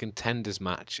number one contenders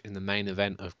match in the main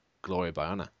event of Glory by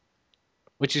Honor,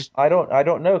 which is I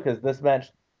don't know because this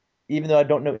match, even though I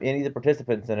don't know any of the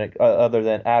participants in it other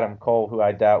than Adam Cole, who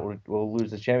I doubt will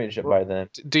lose the championship by then.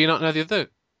 Do you not know the other No,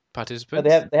 participants?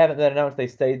 they haven't been announced. They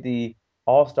say the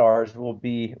All Stars will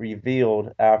be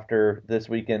revealed after this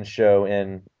weekend's show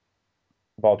in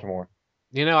Baltimore.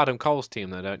 You know Adam Cole's team,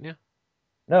 though, don't you?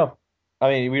 No, I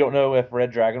mean we don't know if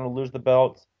Red Dragon will lose the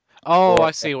belts. Oh, or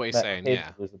I see what you're Matt saying. Cage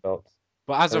Yeah, will lose the belts.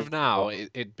 but as of Or- now,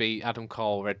 it'd be Adam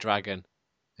Cole, Red Dragon,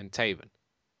 and Taven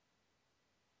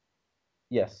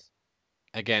Yes.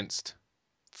 against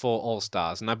 4 All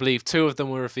Stars, and I believe 2 of them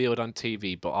were revealed on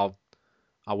TV, but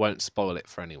I won't spoil it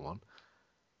for anyone.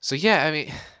 So yeah, I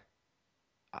mean,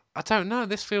 I don't know.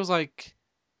 This feels like,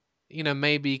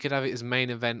 maybe you could have it as main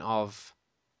event of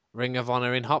Ring of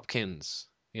Honor in Hopkins.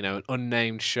 An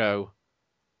unnamed show.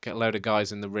 Get a load of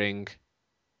guys in the ring.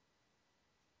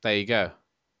 There you go.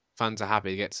 Fans are happy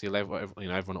to get to see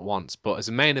everyone at once. But as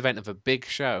a main event of a big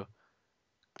show,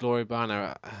 Glory by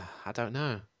Honor, I don't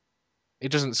know.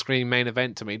 It doesn't scream main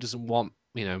event to me. It doesn't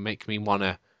make me want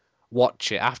to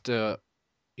watch it after,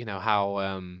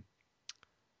 how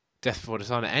Death Before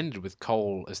Dishonor ended with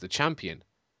Cole as the champion.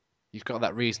 You've got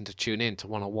that reason to tune in to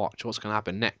want to watch what's going to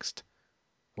happen next.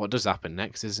 What does happen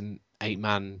next is an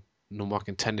 8-man number one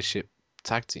contendership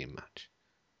tag team match.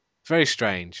 Very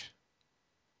strange.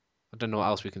 I don't know what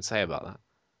else we can say about that.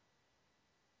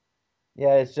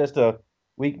 Yeah, it's just a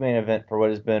weak main event for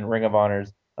what has been Ring of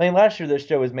Honor's. I mean, last year this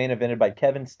show was main evented by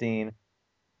Kevin Steen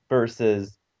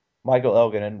versus Michael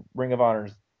Elgin, and Ring of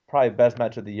Honor's probably best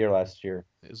match of the year last year.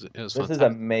 It was This fantastic. is a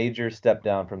major step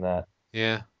down from that.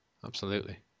 Yeah,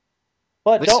 absolutely.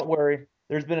 But don't worry,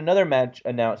 there's been another match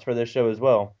announced for this show as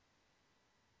well.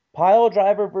 Pile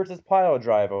Driver versus Pile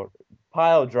Driver.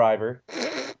 Pile Driver.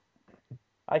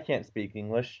 I can't speak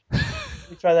English. Let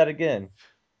me try that again.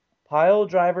 Pile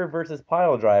Driver versus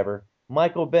Pile Driver.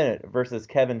 Michael Bennett versus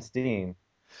Kevin Steen.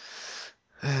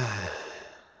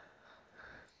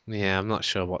 Yeah, I'm not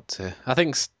sure what to. I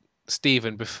think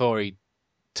Steven, before he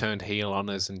turned heel on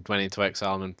us and went into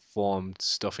exile and formed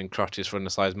stuffing crotches for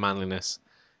undersized manliness,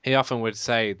 he often would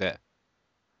say that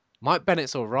Mike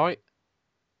Bennett's all right,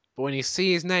 but when you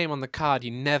see his name on the card,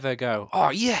 you never go, oh,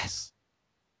 yes!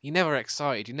 You're never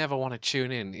excited. You never want to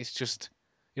tune in. It's just,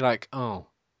 you're like, oh,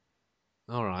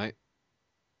 all right.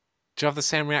 Do you have the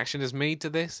same reaction as me to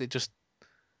this? It just...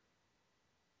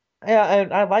 Yeah,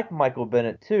 and I like Michael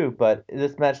Bennett too, but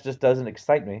this match just doesn't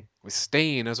excite me. With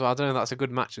Steen as well. I don't know if that's a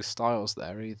good match of styles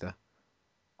there either.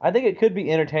 I think it could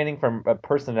be entertaining from a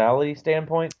personality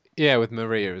standpoint. Yeah, with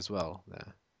Maria as well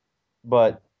there.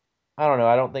 But I don't know.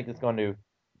 I don't think it's going to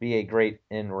be a great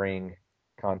in-ring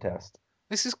contest.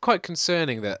 This is quite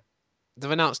concerning that they've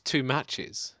announced 2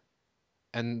 matches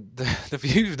and they've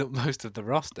used up most of the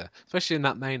roster, especially in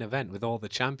that main event with all the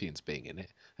champions being in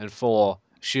it. And 4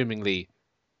 assumingly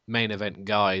main event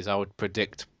guys, I would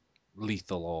predict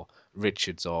Lethal or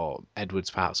Richards or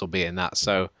Edwards perhaps will be in that.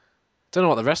 So don't know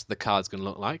what the rest of the card's going to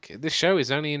look like. This show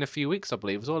is only in a few weeks, I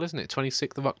believe, as well, isn't it?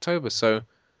 26th of October, so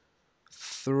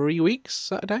 3 weeks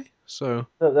Saturday. So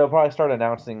they'll probably start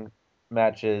announcing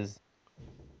matches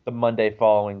the Monday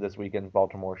following this weekend's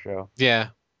Baltimore show. Yeah,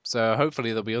 so hopefully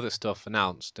there'll be other stuff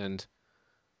announced, and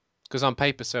because on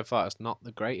paper so far it's not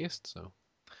the greatest, so we'll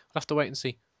have to wait and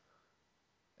see.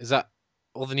 Is that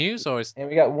all the news, or is? And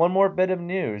we got one more bit of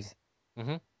news.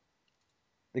 Mm-hmm.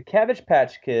 The Cabbage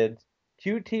Patch Kids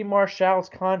QT Marshall's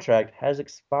contract has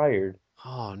expired.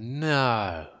 Oh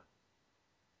no!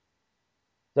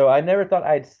 So I never thought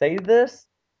I'd say this,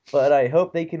 but I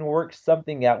hope they can work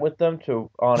something out with them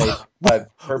on a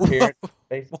per appearance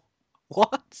basis.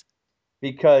 What?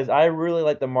 Because I really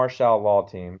like the Marshall Law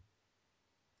team.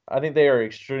 I think they are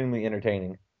extremely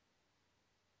entertaining.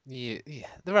 Yeah,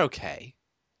 they're okay.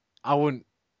 I wouldn't,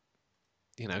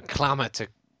 clamor to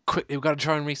quickly. We've got to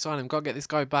try and re-sign him. Got to get this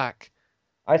guy back.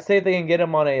 I say they can get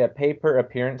him on a pay per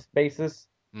appearance basis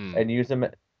and use him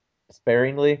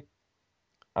sparingly.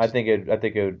 I think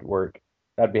it would work.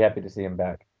 I'd be happy to see him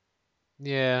back.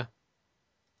 Yeah,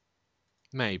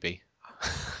 maybe.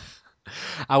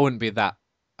 I wouldn't be that.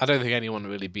 I don't think anyone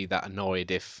would really be that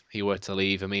annoyed if he were to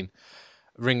leave. I mean,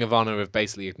 Ring of Honor have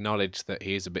basically acknowledged that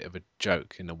he is a bit of a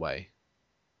joke in a way.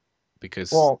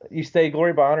 Because you say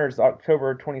Glory by Honor is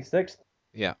October 26th?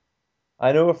 Yeah.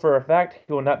 I know for a fact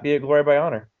he will not be at Glory by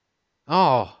Honor.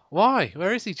 Oh, why?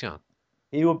 Where is he, John?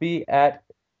 He will be at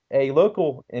a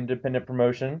local independent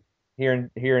promotion here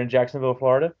in Jacksonville,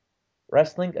 Florida,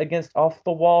 wrestling against Off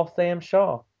the Wall Sam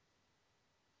Shaw.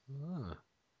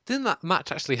 Didn't that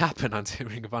match actually happen on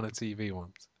Ring of Honor TV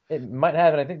once? It might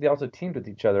have, and I think they also teamed with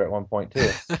each other at one point too.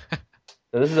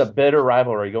 So this is a bitter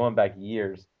rivalry going back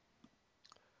years.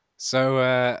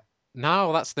 So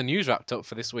now that's the news wrapped up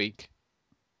for this week.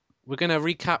 We're going to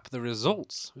recap the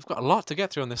results. We've got a lot to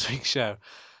get through on this week's show.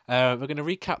 We're going to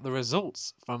recap the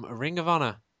results from Ring of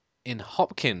Honor in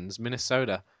Hopkins,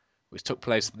 Minnesota, which took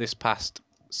place this past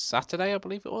Saturday, I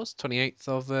believe it was, 28th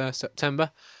of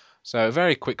September. So a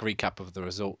very quick recap of the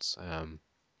results.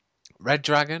 Red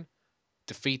Dragon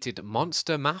defeated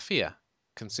Monster Mafia,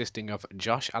 consisting of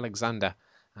Josh Alexander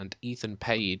and Ethan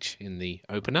Page in the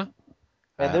opener.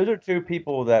 And those are two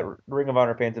people that Ring of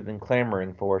Honor fans have been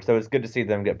clamoring for, so it's good to see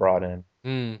them get brought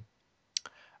in.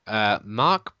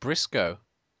 Mark Briscoe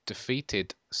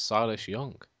defeated Silas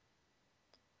Young.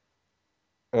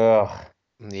 Ugh.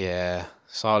 Yeah,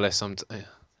 Silas,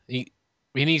 he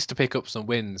needs to pick up some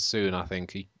wins soon, I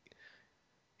think. He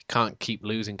can't keep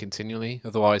losing continually,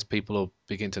 otherwise people will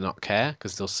begin to not care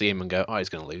because they'll see him and go, oh, he's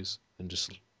going to lose, and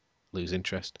just lose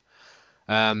interest.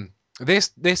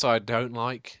 This I don't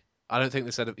like. I don't think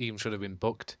this even should have been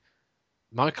booked.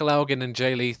 Michael Elgin and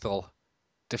Jay Lethal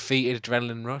defeated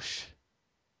Adrenaline Rush.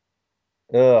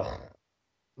 Ugh.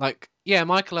 Like, yeah,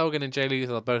 Michael Elgin and Jay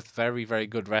Lethal are both very, very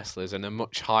good wrestlers and are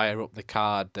much higher up the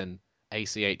card than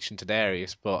ACH and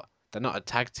Tadarius, but they're not a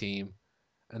tag team.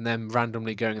 And them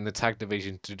randomly going in the tag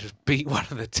division to just beat one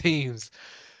of the teams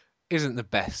isn't the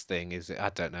best thing, is it? I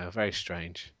don't know. Very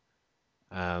strange.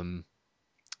 Then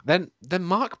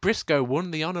Mark Briscoe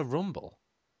won the Honor Rumble,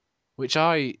 which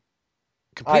I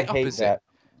hate that.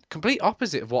 Complete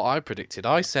opposite of what I predicted.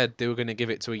 I said they were going to give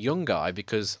it to a young guy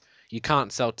because you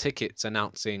can't sell tickets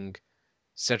announcing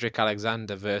Cedric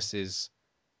Alexander versus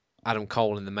Adam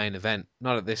Cole in the main event.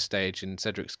 Not at this stage in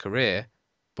Cedric's career.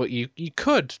 But you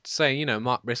could say,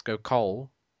 Mark Briscoe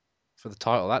Cole for the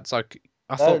title. That's like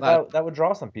I thought that would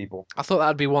draw some people. I thought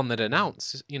that'd be one they'd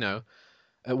announce,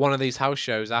 at one of these house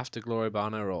shows after Glory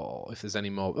Banner, or if there's any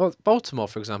more. Well, Baltimore,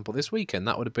 for example, this weekend,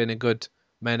 that would have been a good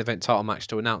main event title match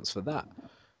to announce for that.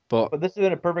 But this has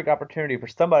been a perfect opportunity for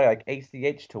somebody like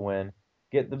ACH to win,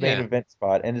 get the main event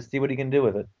spot, and to see what he can do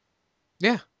with it.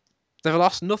 Yeah. They've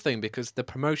lost nothing because the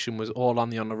promotion was all on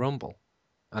the Honor Rumble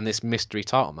and this mystery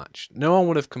title match. No one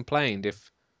would have complained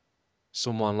if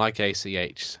someone like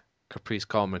ACH, Caprice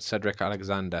Coleman, Cedric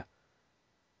Alexander,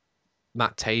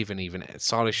 Matt Taven even,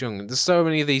 Silas Young. There's so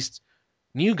many of these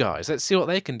new guys. Let's see what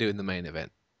they can do in the main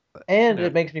event. And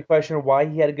it makes me question why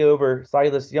he had to go over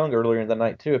Silas Young earlier in the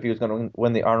night, too, if he was going to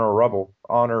win the Honor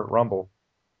Rumble.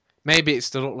 Maybe it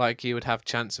still looked like he would have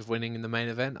chance of winning in the main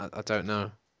event. I don't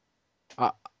know.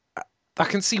 I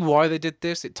can see why they did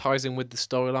this. It ties in with the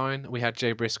storyline. We had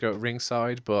Jay Briscoe at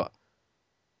ringside, but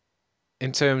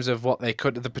in terms of what they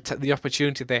could, the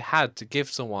opportunity they had to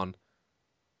give someone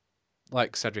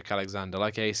like Cedric Alexander,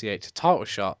 like ACH, a title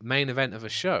shot, main event of a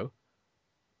show,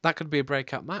 that could be a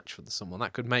breakout match for someone.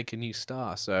 That could make a new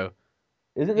star. So,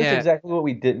 isn't this exactly what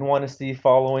we didn't want to see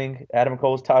following Adam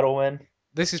Cole's title win?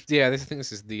 I think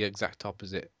this is the exact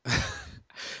opposite.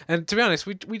 And to be honest,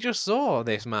 we just saw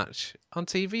this match on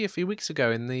TV a few weeks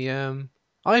ago in the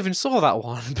I even saw that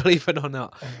one, believe it or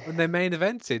not, when they main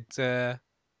evented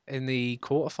in the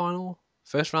quarterfinal,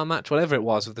 first round match, whatever it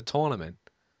was of the tournament.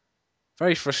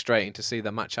 Very frustrating to see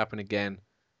the match happen again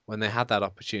when they had that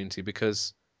opportunity,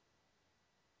 because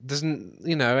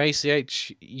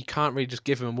ACH, you can't really just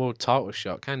give him a world title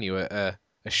shot, can you, at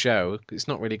a show? It's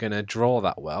not really going to draw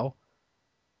that well.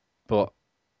 But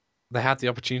they had the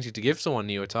opportunity to give someone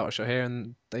new a title shot here,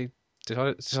 and they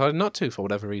decided not to for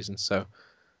whatever reason. So,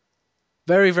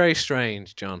 very, very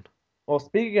strange, John. Well,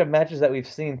 speaking of matches that we've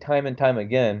seen time and time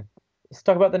again, let's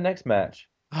talk about the next match.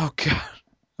 Oh, God.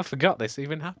 I forgot this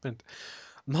even happened.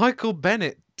 Michael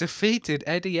Bennett defeated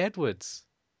Eddie Edwards.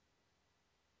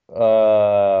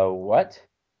 What?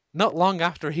 Not long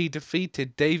after he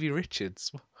defeated Davey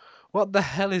Richards. What the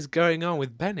hell is going on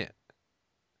with Bennett?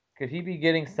 Could he be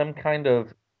getting some kind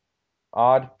of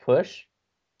odd push?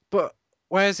 But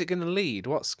where's it going to lead?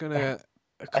 What's going to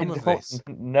come of this?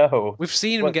 No. We've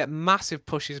seen him get massive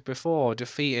pushes before,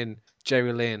 defeating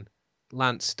Jerry Lynn,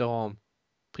 Lance Storm,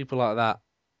 people like that.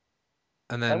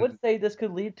 And then I would say this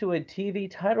could lead to a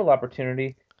TV title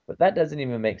opportunity, but that doesn't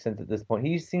even make sense at this point.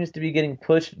 He seems to be getting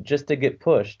pushed just to get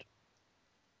pushed.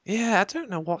 Yeah, I don't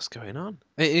know what's going on.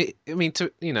 I mean,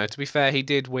 to be fair, he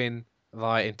did win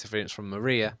via interference from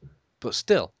Maria, but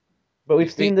still. But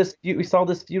we've seen this feud. We saw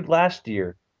this feud last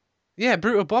year. Yeah,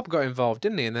 Brutal Bob got involved,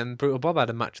 didn't he? And then Brutal Bob had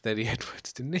a match with Eddie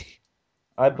Edwards, didn't he?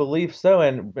 I believe so,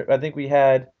 and I think we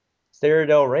had Sarah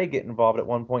Del Rey get involved at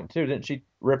one point too. Didn't she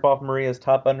rip off Maria's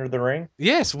top under the ring?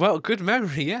 Yes, well, good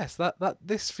memory. Yes, that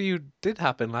this feud did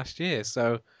happen last year.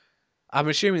 So I'm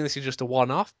assuming this is just a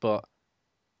one-off, but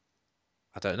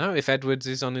I don't know. If Edwards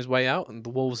is on his way out and the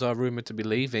Wolves are rumoured to be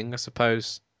leaving, I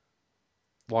suppose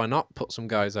why not put some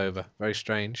guys over? Very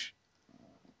strange.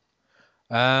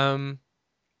 So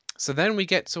then we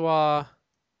get to our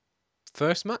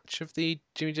first match of the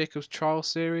Jimmy Jacobs trial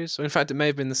series. So in fact, it may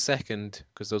have been the second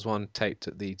because there was one taped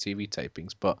at the TV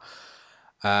tapings. But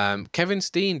Kevin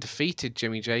Steen defeated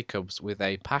Jimmy Jacobs with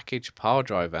a package power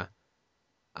driver.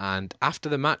 And after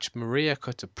the match, Maria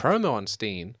cut a promo on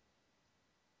Steen.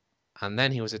 And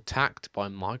then he was attacked by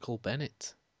Michael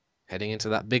Bennett, heading into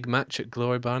that big match at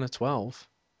Glory Banner 12.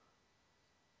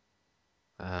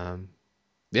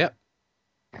 Yep.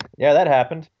 Yeah, that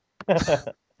happened. You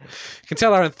can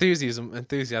tell our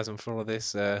enthusiasm for all of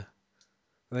this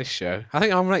this show. I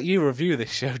think I'll let you review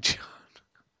this show, John.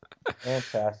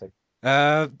 Fantastic.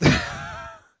 Then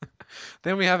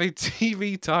we have a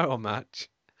TV title match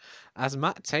as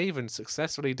Matt Taven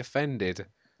successfully defended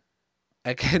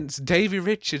against Davey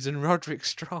Richards and Roderick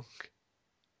Strong.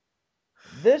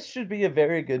 This should be a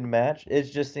very good match.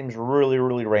 It just seems really,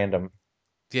 really random.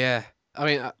 Yeah. I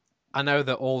mean, I know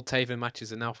that all Taven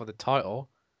matches are now for the title,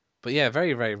 but yeah,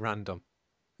 very, very random.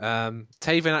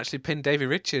 Taven actually pinned Davey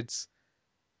Richards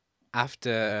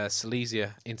after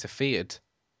Silesia interfered.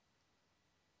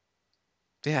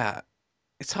 Yeah,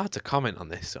 it's hard to comment on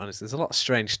this, honestly. There's a lot of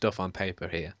strange stuff on paper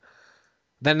here.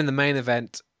 Then in the main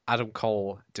event, Adam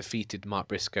Cole defeated Mark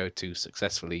Briscoe to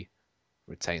successfully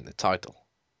retain the title.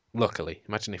 Luckily.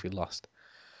 Imagine if he lost.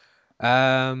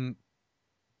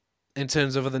 In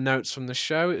terms of other notes from the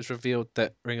show, it was revealed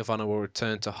that Ring of Honor will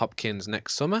return to Hopkins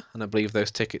next summer, and I believe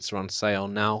those tickets are on sale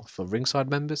now for ringside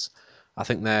members. I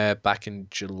think they're back in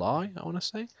July, I want to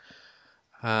say.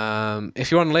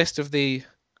 If you're on a list of the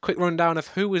quick rundown of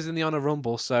who was in the Honor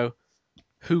Rumble, so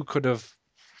who could have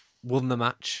won the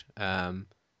match?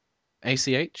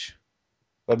 ACH?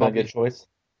 Would have been a good choice.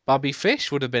 Bobby Fish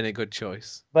would have been a good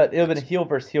choice. But it would have been heel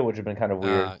versus heel, which would have been kind of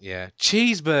weird. Yeah.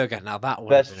 Cheeseburger. Now that would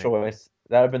best have been choice.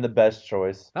 That would have been the best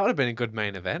choice. That would have been a good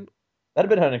main event. That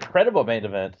would have been an incredible main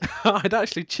event. I'd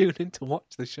actually tune in to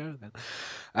watch the show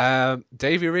then.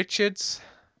 Davey Richards.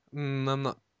 I'm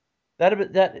not.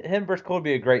 That him versus Cole would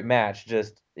be a great match.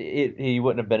 Just he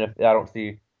wouldn't have been. I don't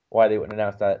see why they wouldn't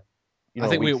announce that. I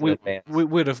think we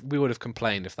would have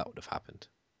complained if that would have happened.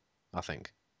 I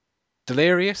think.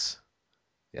 Delirious.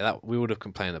 Yeah, we would have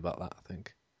complained about that, I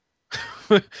think.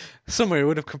 Somewhere we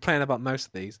would have complained about most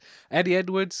of these. Eddie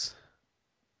Edwards.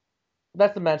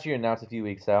 That's the match you announced a few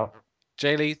weeks out.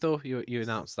 Jay Lethal, you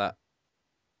announced that.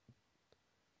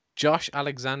 Josh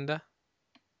Alexander.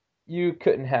 You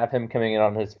couldn't have him coming in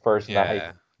on his first night.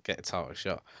 Yeah, get a title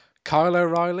shot. Kyle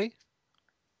O'Reilly.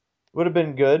 Would have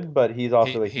been good, but he's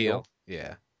also a heel.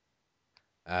 Yeah.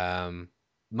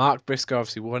 Mark Briscoe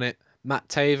obviously won it. Matt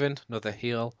Taven, another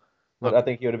heel. But I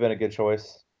think he would have been a good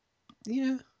choice.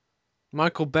 Yeah.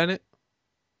 Michael Bennett.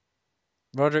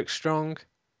 Roderick Strong.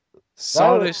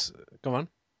 Silas. Come on.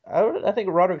 I think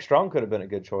Roderick Strong could have been a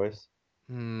good choice.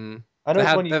 I know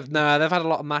they've had a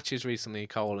lot of matches recently,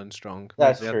 Cole and Strong.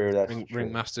 That's true.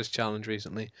 Ring Masters Challenge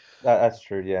recently. That's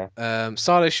true, yeah.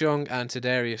 Silas Young and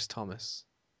Tadarius Thomas.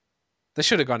 They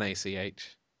should have gone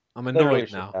ACH. I'm annoyed really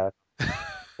now.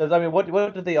 Because I mean,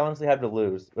 what did they honestly have to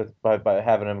lose by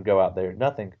having him go out there?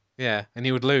 Nothing. Yeah, and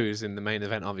he would lose in the main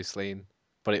event, obviously,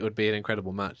 but it would be an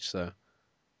incredible match. So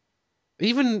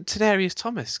even Tadarius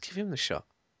Thomas, give him the shot.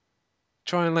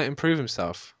 Try and let him prove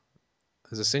himself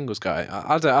as a singles guy.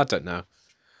 I don't know.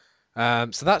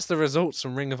 So that's the results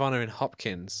from Ring of Honor in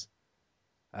Hopkins.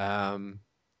 Do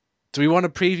we want to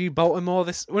preview Baltimore?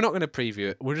 We're not going to preview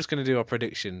it. We're just going to do our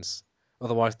predictions.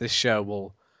 Otherwise, this show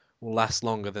will last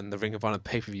longer than the Ring of Honor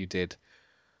pay-per-view did.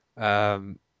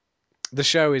 The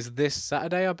show is this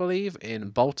Saturday, I believe, in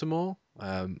Baltimore.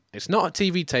 It's not a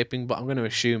TV taping, but I'm going to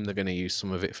assume they're going to use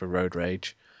some of it for Road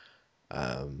Rage.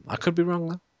 I could be wrong,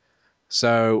 though.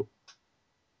 So,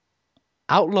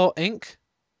 Outlaw Inc.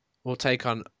 will take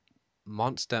on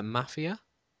Monster Mafia.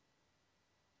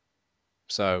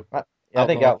 So, I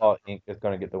think Outlaw Inc. is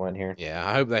going to get the win here. Yeah,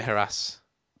 I hope they harass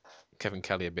Kevin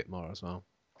Kelly a bit more as well.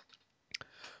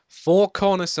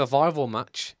 4-corner survival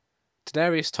match.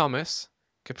 Tadarius Thomas,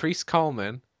 Caprice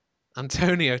Coleman,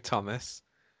 Antonio Thomas,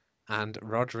 and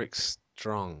Roderick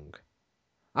Strong.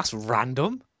 That's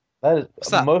random.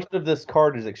 Most of this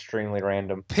card is extremely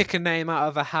random. Pick a name out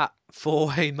of a hat,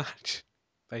 4-way match,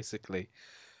 basically.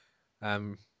 It's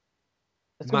going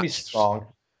to be Strong.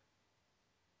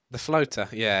 The floater,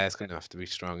 yeah, it's going to have to be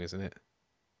Strong, isn't it?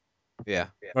 Yeah.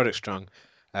 Roderick Strong.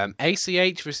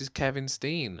 ACH versus Kevin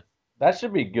Steen. That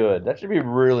should be good. That should be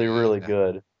really, really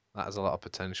good. That has a lot of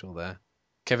potential there.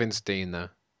 Kevin Steen, though.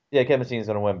 Yeah, Kevin Steen's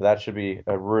going to win, but that should be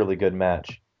a really good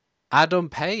match. Adam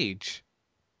Page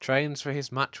trains for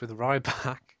his match with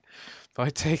Ryback by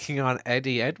taking on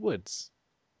Eddie Edwards.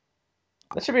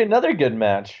 That should be another good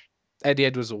match. Eddie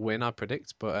Edwards will win, I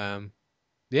predict, but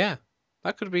yeah,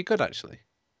 that could be good actually.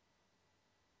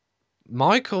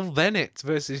 Michael Bennett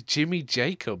versus Jimmy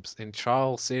Jacobs in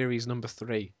Trial Series number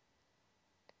 3.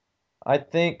 I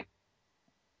think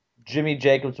Jimmy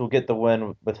Jacobs will get the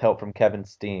win with help from Kevin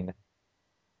Steen.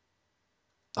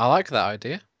 I like that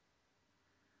idea.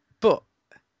 But,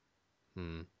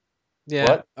 yeah,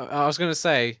 What? I was going to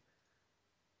say,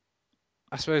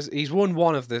 I suppose he's won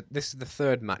one of this is the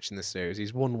third match in the series.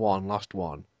 He's won one, lost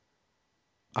one.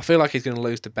 I feel like he's going to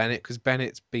lose to Bennett because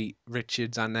Bennett's beat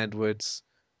Richards and Edwards.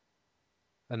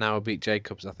 And now will beat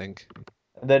Jacobs, I think.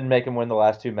 And then make him win the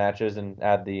last 2 matches and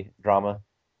add the drama.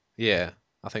 Yeah,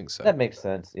 I think so. That makes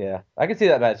sense, yeah. I can see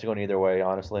that match going either way,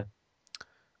 honestly.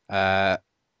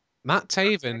 Matt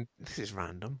Taven, this is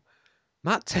random.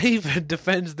 Matt Taven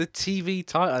defends the TV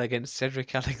title against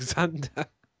Cedric Alexander.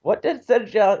 What did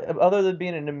Cedric, other than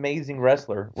being an amazing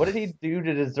wrestler, what did he do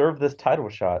to deserve this title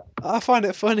shot? I find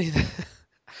it funny that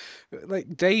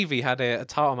like Davey had a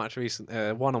title match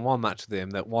recently, one-on-one match with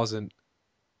him that wasn't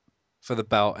for the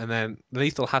belt, and then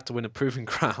Lethal had to win a proving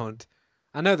ground.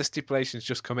 I know the stipulations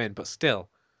just come in, but still,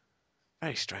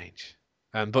 very strange.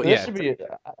 But yeah,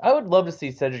 I would love to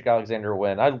see Cedric Alexander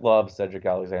win. I love Cedric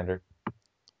Alexander.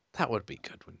 That would be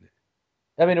good, wouldn't it?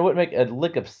 I mean, it wouldn't make a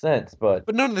lick of sense, but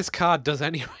none of this card does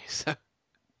anyway. So,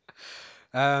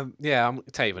 yeah,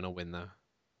 Taven will win though.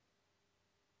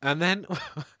 And then,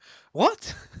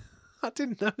 what? I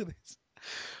didn't know this.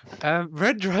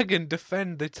 Red Dragon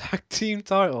defend the tag team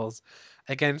titles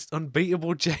against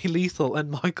Unbeatable Jay Lethal and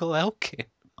Michael Elkin.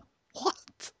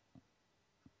 What?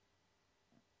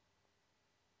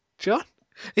 John?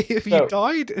 Have you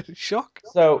died? Shock?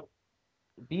 So,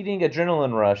 beating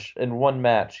Adrenaline Rush in one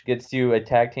match gets you a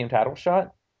tag team title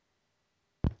shot?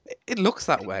 It looks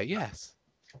that way, yes.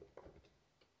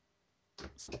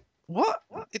 What?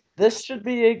 This should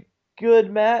be a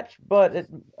good match, but it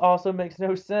also makes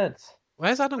no sense.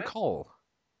 Where's Adam Cole?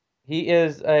 He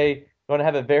is going to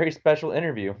have a very special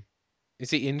interview.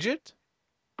 Is he injured?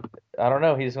 I don't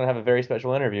know. He's going to have a very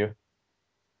special interview.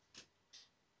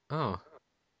 Oh.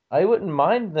 I wouldn't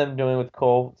mind them doing with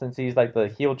Cole since he's like the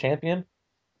heel champion.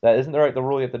 That isn't the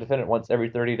rule. You have to defend it once every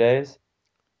 30 days.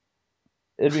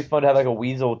 It'd be fun to have like a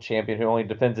Weasel champion who only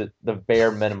defends it the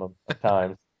bare minimum of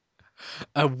times.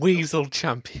 A Weasel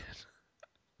champion.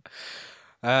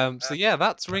 So yeah,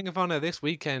 that's Ring of Honor this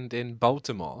weekend in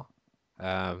Baltimore.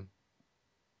 That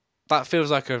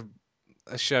feels like a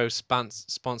show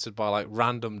sponsored by like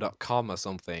random.com or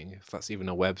something, if that's even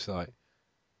a website.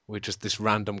 With just this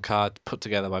random card put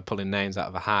together by pulling names out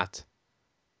of a hat.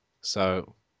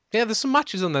 So yeah, there's some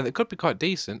matches on there that could be quite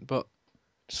decent, but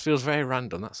just feels very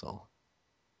random, that's all.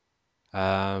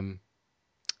 So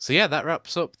yeah, that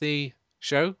wraps up the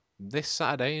show this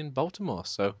Saturday in Baltimore.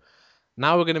 So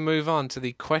now we're going to move on to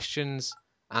the questions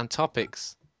and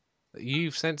topics that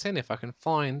you've sent in, if I can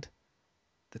find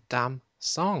the damn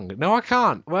song. No, I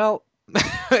can't. Well,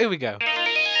 here we go.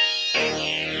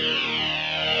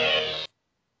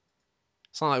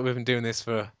 It's not like we've been doing this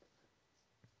for,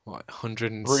 what,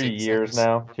 106 3 years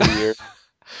now? 2 years?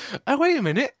 Oh, wait a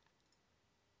minute.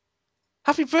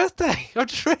 Happy birthday! I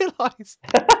just realised.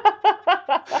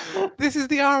 This is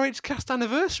the RH Cast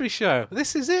anniversary show.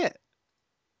 This is it.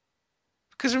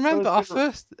 Because remember, our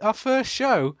first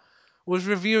show was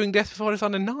reviewing Death Before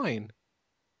Dishonor 9.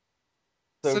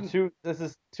 So this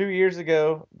is 2 years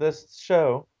ago, this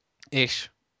show.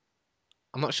 Ish.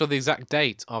 I'm not sure the exact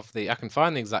date of I can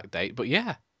find the exact date, but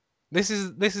yeah. This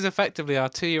is effectively our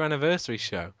 2-year anniversary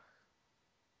show.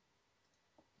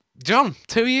 John,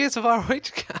 2 years of our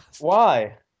Cast.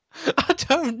 Why? I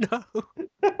don't know.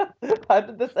 How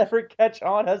did this ever catch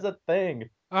on as a thing?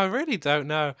 I really don't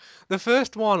know. The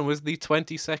first one was the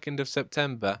 22nd of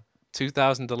September,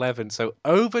 2011. So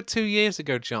over 2 years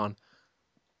ago, John.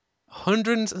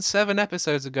 107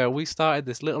 episodes ago, we started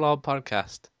this little old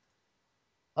podcast.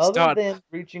 Other than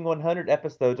reaching 100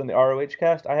 episodes on the ROH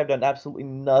Cast, I have done absolutely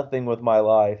nothing with my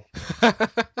life.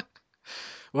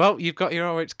 Well, you've got your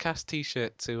ROH Cast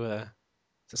T-shirt to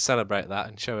celebrate that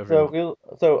and show everyone.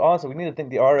 So honestly, we need to thank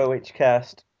the ROH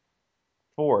Cast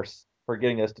force for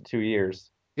getting us to 2 years.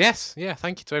 Yes, yeah.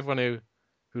 Thank you to everyone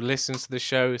who listens to the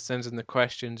show, sends in the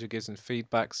questions, who gives in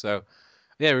feedback. So,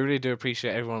 yeah, we really do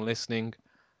appreciate everyone listening.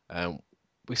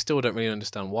 We still don't really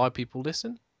understand why people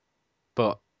listen,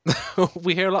 but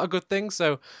we hear a lot of good things.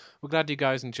 So we're glad you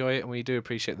guys enjoy it, and we do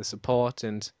appreciate the support.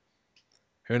 And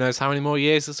who knows how many more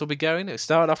years this will be going. It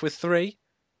started off with 3.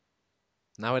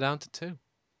 Now we're down to 2.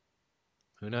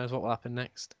 Who knows what will happen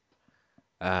next?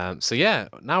 So yeah,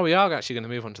 now we are actually going to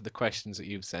move on to the questions that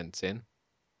you've sent in.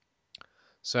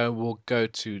 So we'll go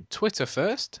to Twitter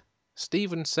first.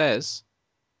 Stephen says,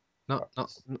 not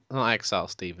Exile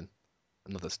Stephen,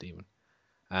 another Stephen.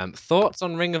 Thoughts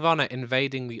on Ring of Honor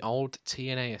invading the old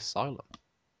TNA Asylum?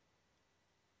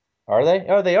 Are they?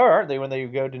 Oh, they are, aren't they? When they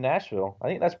go to Nashville, I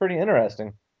think that's pretty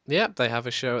interesting. Yep, they have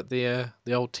a show at the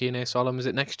old TNA Asylum. Is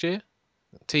it next year?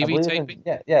 TV I believe taping?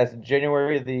 yeah, it's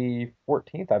January the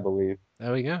 14th, I believe.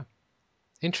 There we go.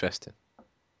 Interesting.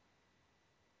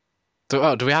 Do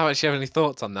we actually have any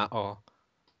thoughts on that? Or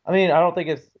I mean, I don't think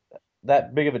it's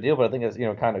that big of a deal, but I think it's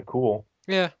kind of cool.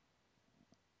 Yeah.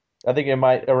 I think it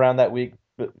might around that week,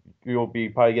 but you'll be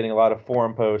probably getting a lot of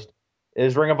forum posts.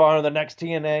 Is Ring of Honor the next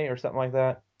TNA or something like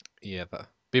that? Yeah,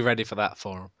 be ready for that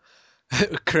forum.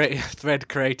 Thread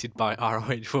created by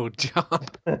ROH World John.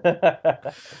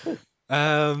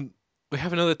 We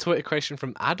have another Twitter question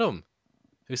from Adam,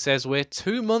 who says, we're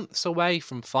 2 months away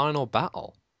from Final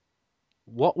Battle.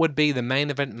 What would be the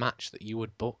main event match that you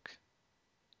would book?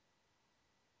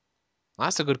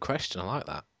 That's a good question. I like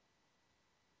that.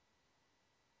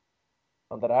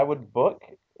 That I would book,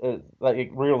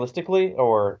 like realistically,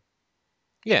 or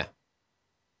yeah.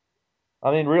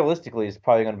 I mean, realistically, it's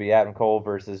probably going to be Adam Cole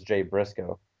versus Jay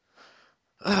Briscoe.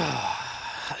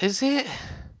 Is it?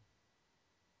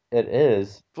 It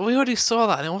is. But we already saw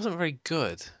that, and it wasn't very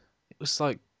good. It was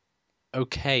like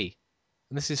okay,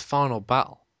 and this is Final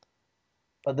Battle.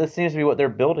 But this seems to be what they're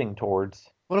building towards.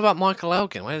 What about Michael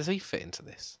Elgin? Where does he fit into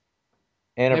this?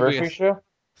 Anniversary show?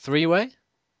 3-way?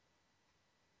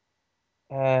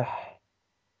 I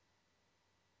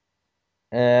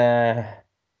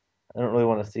don't really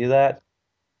want to see that.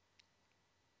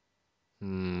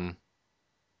 Ring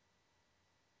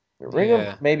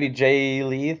of maybe Jay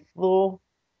Lethal.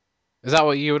 Is that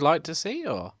what you would like to see,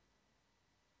 or?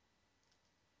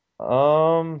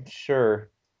 Sure.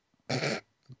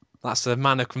 That's a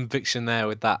man of conviction there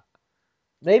with that.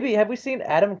 Maybe have we seen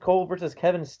Adam Cole versus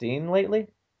Kevin Steen lately?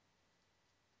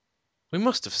 We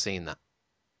must have seen that.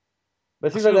 But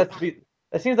it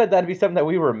seems like that'd be something that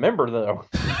we remember, though.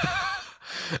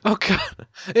 Oh god,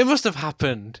 it must have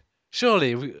happened.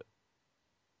 Surely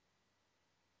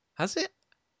Has it?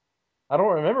 I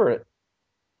don't remember it.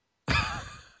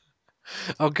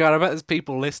 Oh god, I bet there's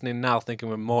people listening now thinking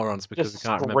we're morons because Just we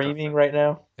can't remember. Screaming right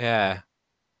now. Yeah.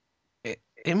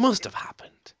 It must have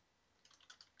happened.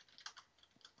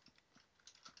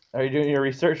 Are you doing your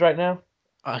research right now?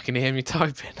 I can hear me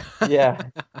typing. Yeah.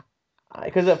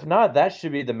 Because if not, that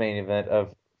should be the main event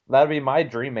that'd be my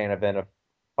dream main event of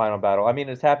Final Battle. I mean,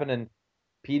 it's happened in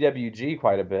PWG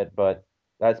quite a bit, but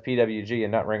that's PWG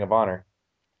and not Ring of Honor.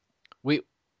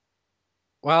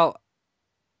 Well,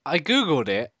 I googled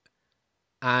it,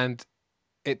 and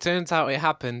it turns out it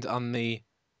happened on the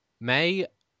May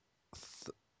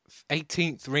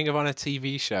 18th Ring of Honor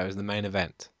TV show as the main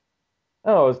event.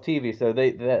 Oh, it was TV, so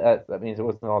that means it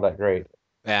wasn't all that great.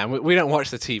 Yeah, and we don't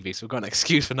watch the TV, so we've got an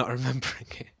excuse for not remembering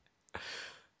it.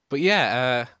 But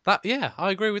yeah, I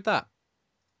agree with that.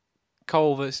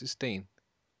 Cole versus Steen.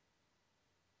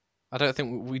 I don't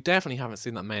think we definitely haven't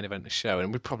seen that main event show,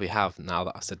 and we probably have now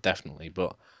that I said definitely,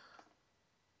 but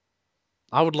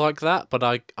I would like that,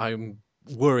 but I'm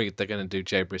worried they're going to do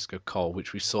Jay Briscoe Cole,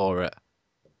 which we saw at,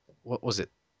 what was it?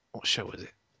 What show was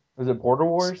it? Was it Border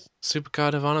Wars?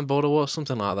 Supercard of Honor, Border Wars,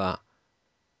 something like that.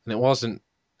 And it wasn't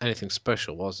anything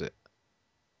special, was it?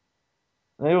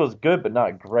 It was good, but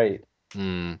not great.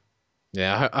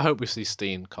 Yeah, I hope we see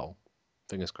Steen Cole.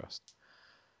 Fingers crossed.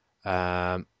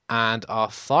 And our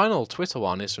final Twitter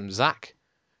one is from Zach,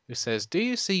 who says, do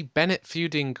you see Bennett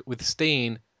feuding with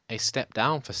Steen a step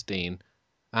down for Steen?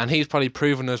 And he's probably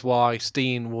proven us why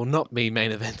Steen will not be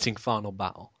main eventing Final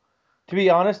Battle. To be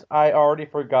honest, I already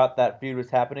forgot that feud was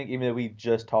happening, even though we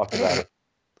just talked about it.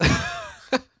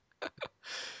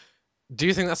 Do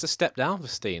you think that's a step down for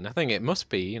Steen? I think it must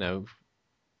be,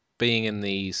 being in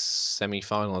the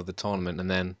semi-final of the tournament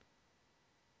and then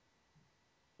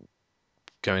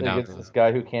going down against this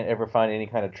guy who can't ever find any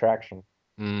kind of traction.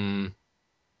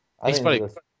 He's probably...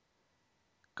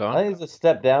 Go on. I think it's a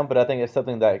step down, but I think it's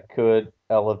something that could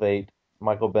elevate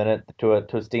Michael Bennett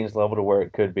to Steen's level to where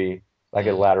it could be like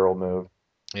a lateral move.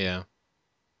 Yeah.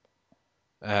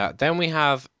 Then we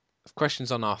have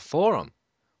questions on our forum.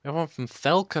 We have one from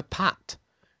Felka Pat,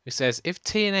 who says, if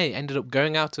TNA ended up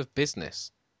going out of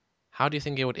business, how do you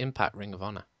think it would impact Ring of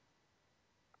Honor?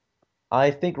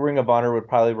 I think Ring of Honor would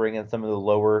probably bring in some of the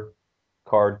lower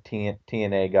card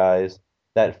TNA guys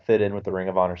that fit in with the Ring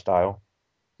of Honor style.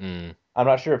 I'm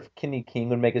not sure if Kenny King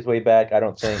would make his way back. I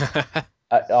don't think.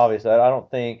 Obviously, I don't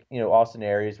think Austin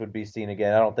Aries would be seen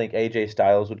again. I don't think AJ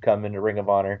Styles would come into Ring of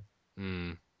Honor.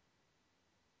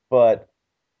 But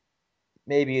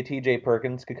maybe a TJ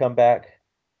Perkins could come back.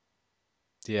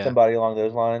 Yeah. Somebody along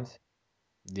those lines.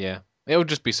 Yeah. It would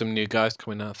just be some new guys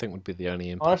coming out. I think would be the only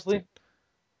impact. Honestly,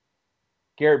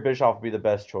 Garrett Bischoff would be the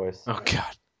best choice. Oh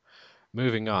God.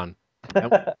 Moving on.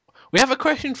 We have a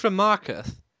question from Marcus,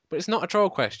 but it's not a troll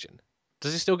question.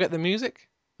 Does he still get the music?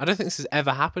 I don't think this has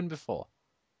ever happened before.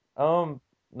 No,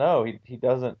 he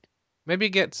doesn't. Maybe he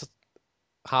gets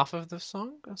half of the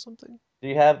song or something. Do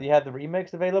you have the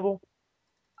remix available?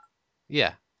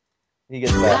 Yeah. He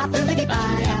gets that.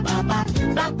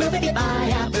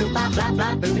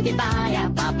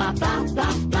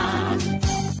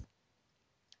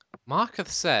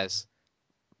 Marcus says,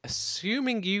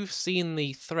 assuming you've seen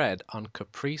the thread on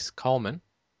Caprice Coleman,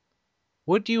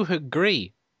 would you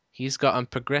agree he's gotten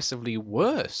progressively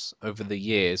worse over the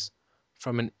years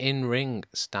from an in-ring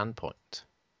standpoint?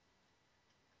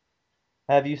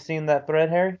 Have you seen that thread,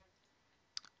 Harry?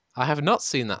 I have not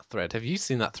seen that thread. Have you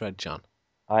seen that thread, John?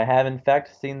 I have, in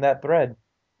fact, seen that thread.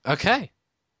 Okay.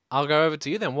 I'll go over to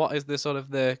you then. What is the sort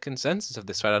of the consensus of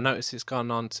this thread? I noticed it's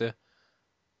gone on to...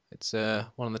 It's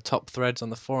one of the top threads on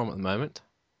the forum at the moment.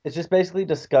 It's just basically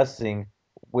discussing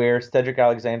where Cedric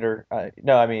Alexander...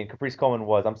 Caprice Coleman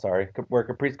was. I'm sorry. Where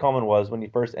Caprice Coleman was when he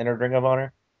first entered Ring of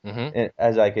Honor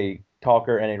as like a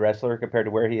talker and a wrestler compared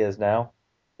to where he is now.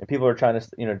 And people are trying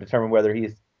to determine whether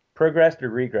he's progressed or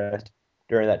regressed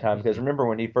during that time. Because remember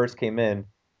when he first came in,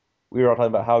 we were all talking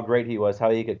about how great he was, how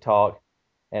he could talk,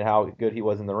 and how good he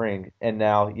was in the ring. And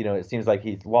now, it seems like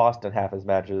he's lost in half his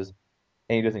matches,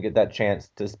 and he doesn't get that chance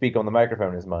to speak on the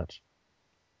microphone as much.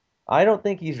 I don't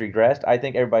think he's regressed. I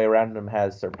think everybody around him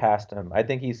has surpassed him. I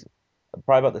think he's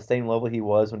probably about the same level he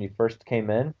was when he first came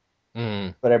in.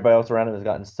 But everybody else around him has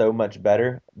gotten so much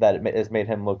better that it has made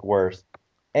him look worse.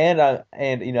 And I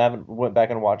haven't went back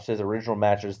and watched his original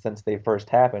matches since they first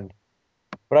happened.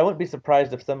 But I wouldn't be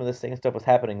surprised if some of the same stuff was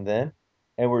happening then,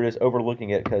 and we're just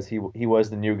overlooking it because he was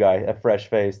the new guy, a fresh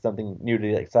face, something new to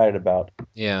get excited about.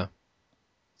 Yeah.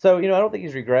 So, I don't think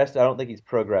he's regressed. I don't think he's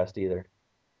progressed either.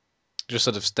 Just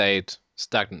sort of stayed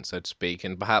stagnant, so to speak,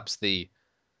 and perhaps the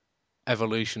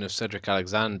evolution of Cedric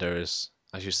Alexander is,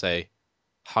 as you say,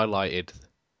 highlighted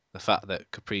the fact that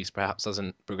Caprice perhaps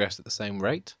hasn't progressed at the same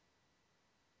rate.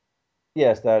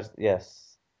 Yes,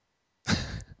 yes.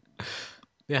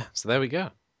 Yeah, so there we go.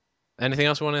 Anything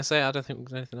else you want to say? I don't think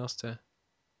there's anything else to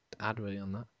add really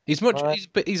on that. He's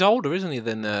older, isn't he,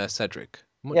 than Cedric?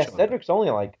 Older. Cedric's only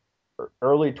like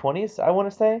early 20s, I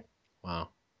want to say. Wow.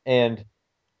 And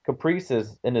Caprice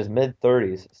is in his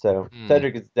mid-30s, so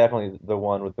Cedric is definitely the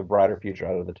one with the brighter future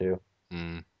out of the two.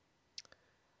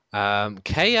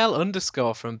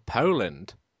 KL_ from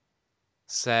Poland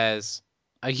says,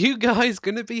 are you guys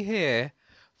going to be here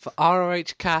for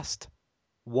ROH Cast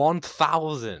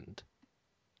 1000?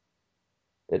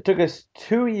 It took us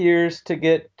 2 years to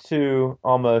get to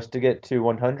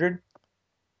 100.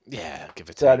 Yeah, give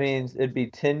it. So that means it'd be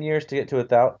 10 years to get to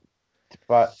 1,000.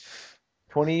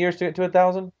 20 years to get to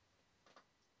 1,000.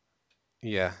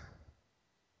 Yeah.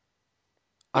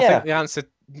 I think the answer.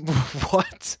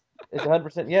 What? It's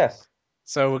 100% yes.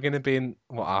 So we're going to be in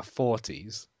our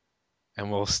 40s, and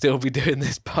we'll still be doing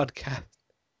this podcast.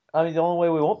 I mean, the only way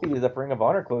we won't be is if Ring of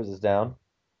Honor closes down.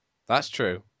 That's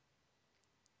true.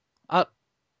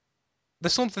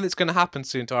 There's something that's going to happen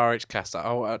soon to ROH Cast.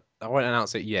 I won't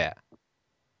announce it yet.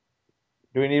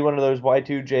 Do we need one of those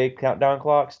Y2J countdown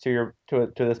clocks to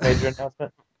this major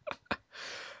announcement?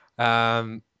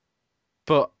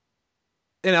 But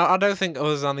I don't think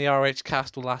us on the ROH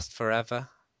Cast will last forever.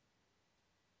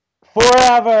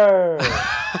 Forever.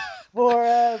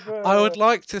 Forever. I would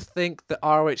like to think that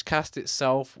ROH Cast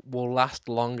itself will last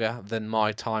longer than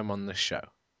my time on the show.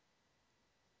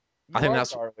 I think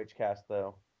that's ROH Cast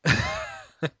though.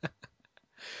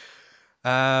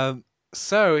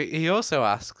 So he also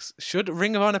asks, should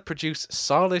Ring of Honor produce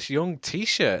Silas Young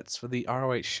t-shirts for the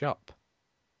ROH shop?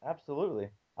 Absolutely.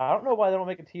 I don't know why they don't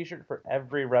make a t-shirt for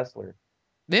every wrestler.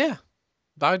 Yeah,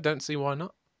 I don't see why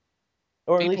not.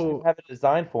 Or at least have a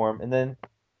design for them, and then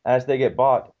as they get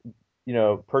bought,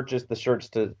 purchase the shirts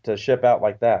to ship out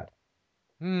like that.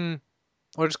 Or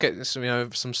just get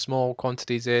some small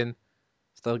quantities in,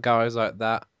 still guys like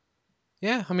that.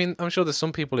 Yeah, I mean, I'm sure there's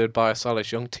some people who'd buy a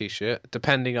Silas Young t-shirt,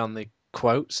 depending on the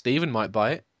quote. Stephen might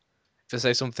buy it. If they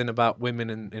say something about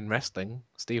women in wrestling,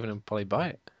 Stephen would probably buy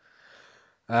it.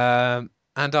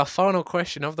 And our final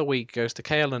question of the week goes to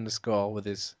KL_ with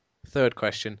his third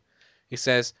question. He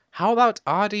says, how about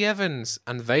R.D. Evans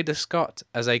and Vader Scott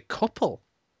as a couple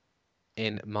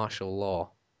in martial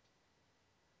law?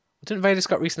 Didn't Vader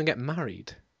Scott recently get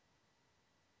married?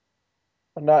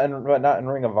 But not in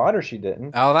Ring of Honor, she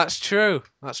didn't. Oh, that's true.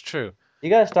 That's true. You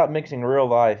gotta stop mixing real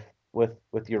life with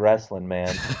your wrestling,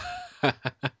 man.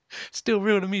 Still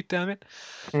real to me, damn it.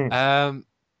 Hmm.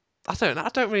 I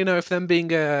don't really know if them being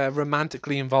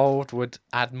romantically involved would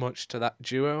add much to that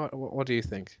duo. What do you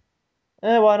think?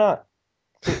 Why not?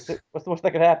 What's the worst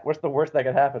that could happen? What's the worst that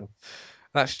could happen?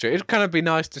 That's true. It'd kind of be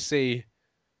nice to see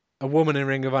a woman in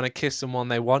Ring of Honor kiss someone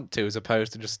they want to, as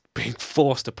opposed to just being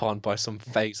forced upon by some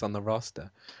face on the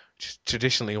roster, which is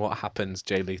traditionally what happens.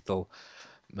 Jay Lethal,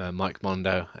 Mike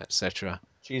Mondo, etc.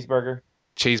 Cheeseburger.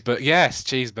 Yes,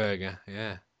 Cheeseburger.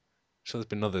 Yeah, I'm sure there's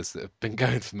been others that have been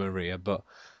going for Maria, but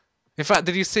in fact,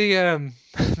 did you see the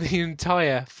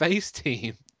entire face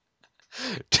team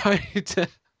trying to?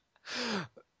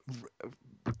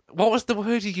 What was the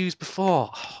word you used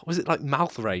before? Was it like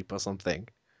mouth rape or something?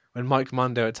 When Mike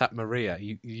Mondo attacked Maria,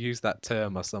 you used that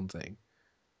term or something.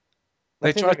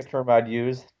 That seems like a term I'd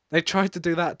use. They tried to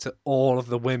do that to all of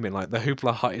the women, like the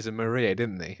Hoopla Hotties and Maria,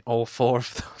 didn't they? All 4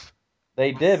 of them.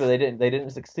 They did, but they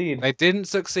didn't succeed. They didn't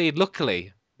succeed,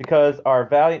 luckily. Because our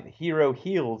valiant hero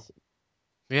heels.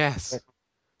 Yes.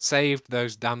 Saved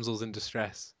those damsels in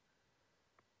distress.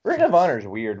 Ring of Honor is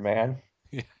weird, man.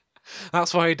 Yeah.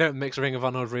 That's why you don't mix Ring of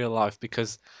Honor with real life,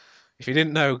 because if you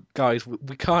didn't know, guys,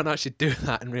 we can't actually do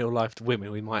that in real life to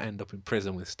women. We might end up in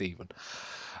prison with Stephen.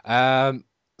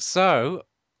 So,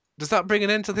 does that bring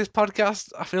an end to this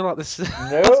podcast? I feel like this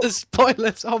Nope.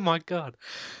 spoilers. Oh my god.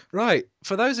 Right.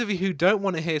 For those of you who don't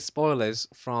want to hear spoilers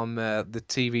from the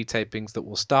TV tapings that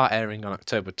will start airing on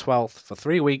October 12th for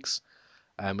 3 weeks,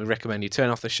 we recommend you turn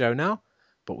off the show now.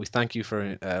 But we thank you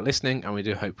for listening, and we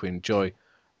do hope you enjoy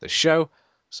the show.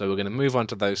 So we're going to move on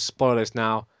to those spoilers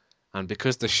now. And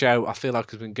because the show, I feel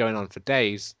like, has been going on for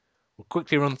days, we'll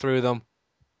quickly run through them,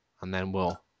 and then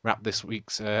we'll wrap this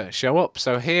week's show up.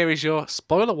 So here is your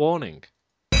spoiler warning.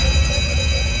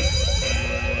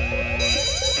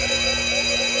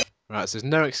 Right, so there's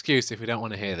no excuse if you don't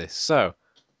want to hear this. So,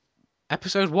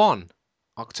 episode 1,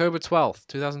 October 12th,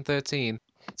 2013.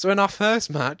 So in our first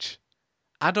match,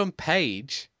 Adam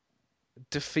Page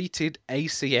defeated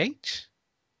ACH?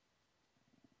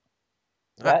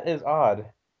 That is odd.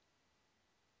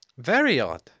 Very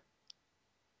odd.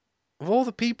 Of all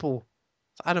the people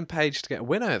for Adam Page to get a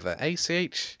win over,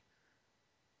 ACH...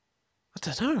 I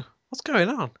don't know. What's going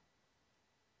on?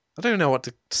 I don't know what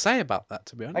to say about that,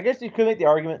 to be honest. I guess you could make the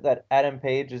argument that Adam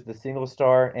Page is the single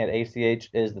star and ACH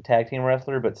is the tag team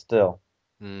wrestler, but still.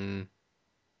 Nigel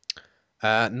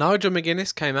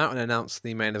McGuinness came out and announced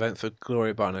the main event for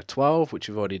Glory by Honor 12, which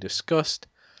we've already discussed.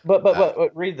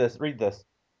 But read this.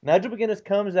 Nigel McGuinness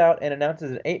comes out and announces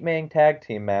an 8-man tag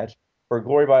team match for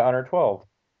Glory by Honor 12.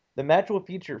 The match will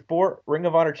feature 4 Ring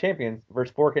of Honor champions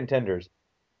versus 4 contenders.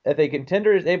 If a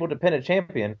contender is able to pin a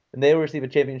champion, then they will receive a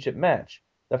championship match.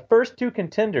 The first 2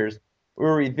 contenders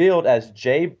were revealed as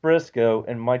Jay Briscoe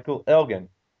and Michael Elgin.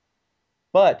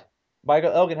 But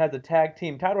Michael Elgin has a tag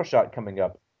team title shot coming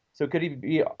up. So could he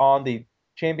be on the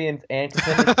champions and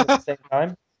contenders at the same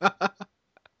time?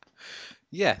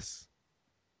 Yes.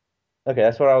 Okay,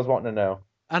 that's what I was wanting to know.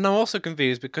 And I'm also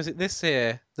confused because this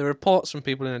year, the reports from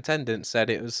people in attendance said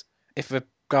it was if a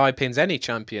guy pins any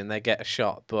champion, they get a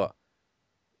shot. But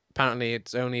apparently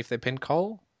it's only if they pin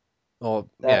Cole.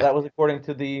 That was according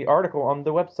to the article on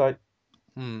the website.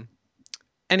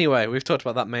 Anyway, we've talked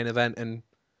about that main event, and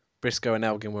Briscoe and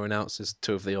Elgin were announced as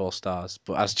 2 of the All-Stars.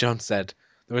 But as John said,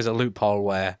 there is a loophole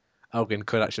where Elgin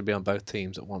could actually be on both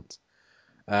teams at once.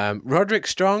 Roderick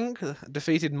Strong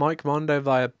defeated Mike Mondo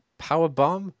via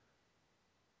powerbomb.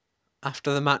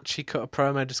 After the match, he cut a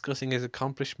promo discussing his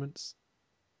accomplishments.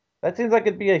 That seems like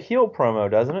it'd be a heel promo,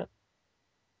 doesn't it?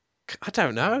 I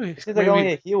don't know. It seems like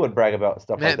only a heel would brag about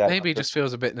stuff like that. Maybe he just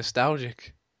feels a bit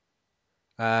nostalgic.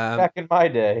 Back in my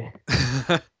day.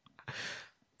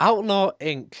 Outlaw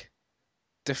Inc.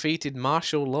 defeated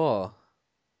Martial Law.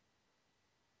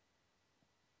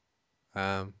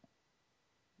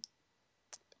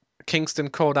 Kingston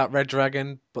called out Red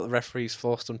Dragon, but the referees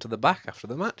forced him to the back after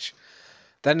the match.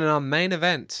 Then in our main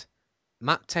event,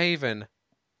 Matt Taven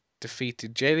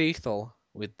defeated Jay Lethal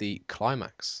with the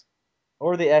climax.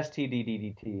 Or the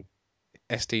STDDT.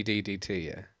 STDDT,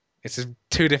 yeah. It's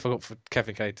too difficult for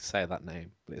Kevin K to say that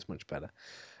name, but it's much better.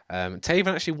 Taven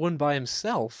actually won by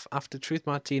himself after Truth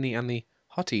Martini and the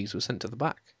Hotties were sent to the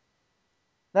back.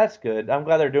 That's good. I'm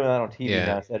glad they're doing that on TV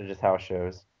now instead of just house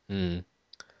shows.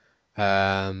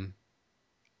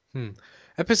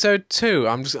 Episode 2.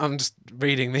 I'm just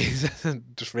reading these,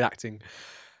 just reacting.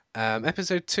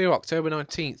 Episode 2, October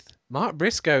 19th. Mark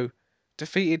Briscoe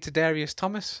defeated Tadarius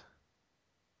Thomas.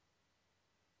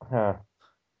 Huh.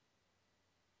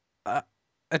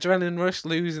 Adrenaline Rush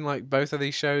losing like both of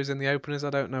these shows in the openers. I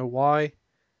don't know why.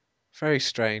 Very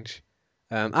strange.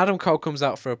 Adam Cole comes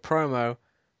out for a promo,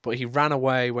 but he ran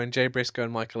away when Jay Briscoe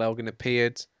and Michael Elgin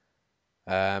appeared.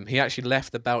 He actually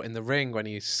left the belt in the ring when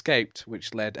he escaped,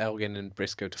 which led Elgin and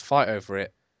Briscoe to fight over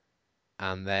it.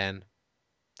 And then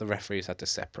the referees had to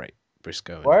separate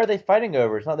Briscoe. Why are they fighting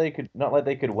over? It's not like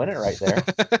they could win it right there.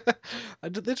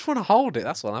 They just want to hold it.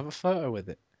 That's all. I have a photo with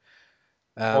it.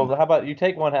 Well, how about you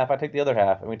take one half, I take the other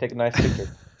half, and we take a nice picture.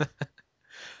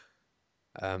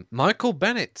 Michael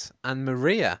Bennett and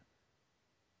Maria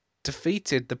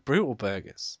defeated the Brutal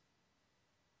Burgers.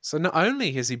 So not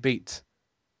only has he beat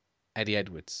Eddie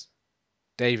Edwards,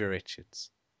 Davey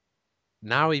Richards,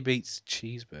 now he beats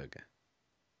Cheeseburger.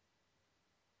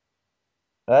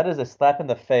 That is a slap in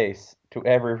the face to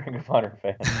every Ring of Honor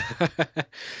fan.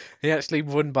 He actually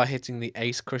won by hitting the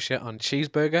Ace Crusher on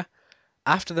Cheeseburger.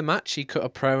 After the match, he cut a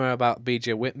promo about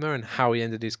BJ Whitmer and how he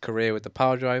ended his career with the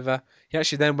power driver. He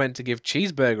actually then went to give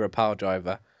Cheeseburger a power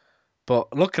driver.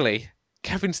 But luckily,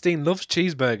 Kevin Steen loves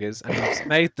cheeseburgers and he's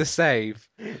made the save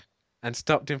and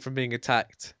stopped him from being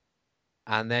attacked.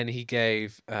 And then he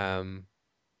gave... did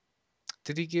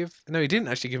he give... No, he didn't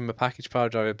actually give him a package power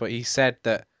driver, but he said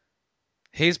that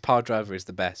his power driver is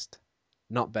the best,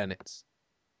 not Bennett's.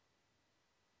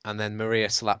 And then Maria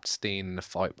slapped Steen and a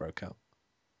fight broke out.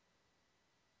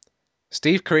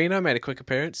 Steve Corino made a quick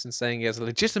appearance and saying he has a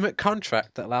legitimate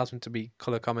contract that allows him to be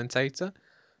colour commentator.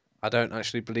 I don't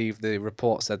actually believe the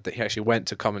report said that he actually went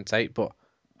to commentate, but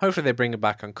hopefully they bring him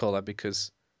back on colour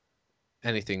because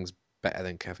anything's better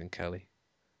than Kevin Kelly.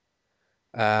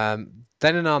 Then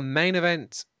in our main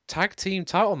event tag team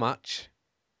title match,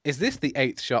 is this the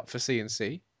 8th shot for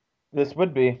CNC? This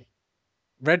would be.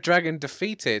 Red Dragon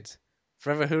defeated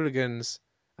Forever Hooligans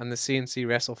and the CNC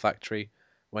Wrestle Factory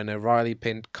when O'Reilly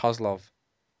pinned Kozlov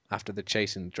after the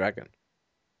Chasing the Dragon.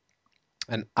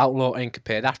 And Outlaw Inc.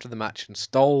 appeared after the match and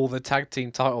stole the tag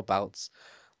team title belts.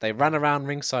 They ran around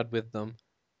ringside with them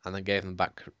and then gave them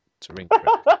back to Ring Crew.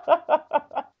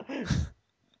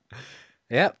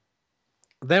 Yep.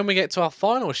 Then we get to our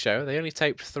final show. They only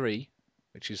taped 3,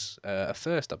 which is a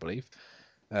first, I believe.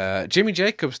 Jimmy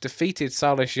Jacobs defeated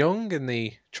Silas Young in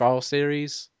the Trial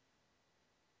Series.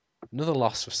 Another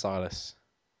loss for Silas.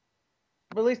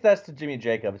 But at least that's to Jimmy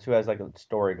Jacobs, who has like a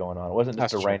story going on. It wasn't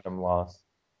just That's a true. random loss.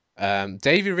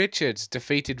 Davey Richards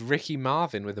defeated Ricky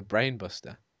Marvin with a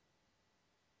brainbuster.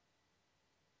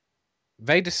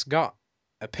 Vader Scott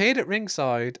appeared at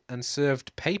ringside and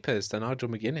served papers to Nigel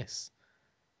McGuinness.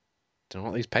 Don't know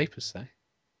what these papers say.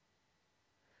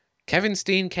 Kevin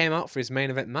Steen came out for his main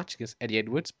event match against Eddie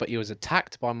Edwards, but he was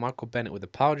attacked by Michael Bennett with a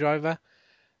power driver.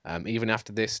 Even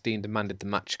after this, Steen demanded the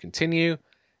match continue.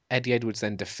 Eddie Edwards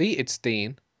then defeated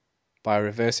Steen by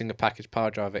reversing a package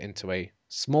power driver into a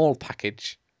small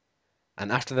package. And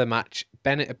after the match,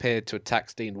 Bennett appeared to attack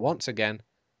Steen once again,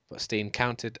 but Steen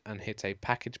countered and hit a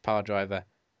package power driver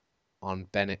on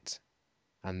Bennett.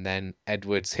 And then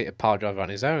Edwards hit a power driver on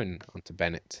his own onto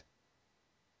Bennett.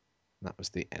 And that was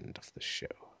the end of the show.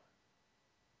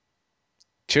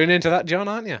 Tune into that, John,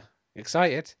 aren't you?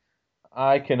 Excited?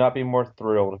 I cannot be more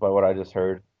thrilled by what I just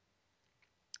heard.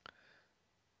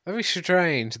 Very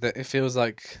strange that it feels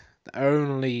like the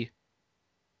only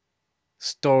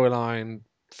storyline,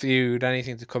 feud,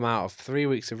 anything to come out of 3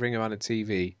 weeks of Ring of Honor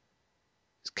TV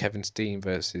is Kevin Steen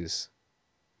versus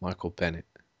Michael Bennett.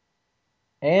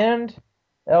 And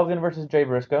Elgin versus Jay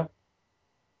Briscoe.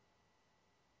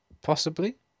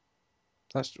 Possibly.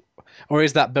 Or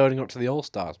is that building up to the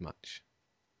All-Stars match?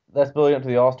 That's building up to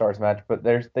the All-Stars match, but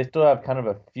they still have kind of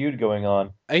a feud going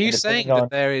on. Are you saying that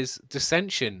there is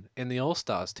dissension in the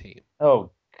All-Stars team?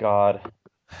 Oh, God.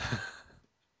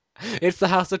 It's the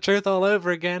House of Truth all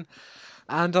over again.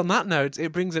 And on that note,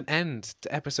 it brings an end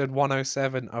to episode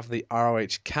 107 of the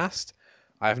ROH cast.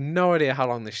 I have no idea how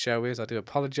long this show is. I do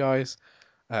apologise.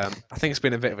 I think it's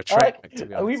been a bit of a trek, to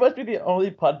be honest. We must be the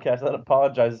only podcast that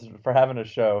apologizes for having a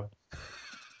show.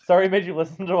 Sorry I made you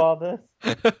listen to all this.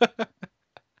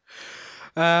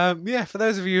 Yeah, for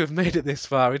those of you who have made it this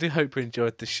far, we do hope you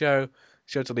enjoyed the show. Be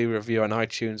sure to leave a review on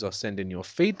iTunes or send in your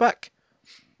feedback.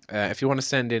 If you want to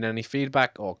send in any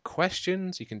feedback or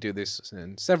questions, you can do this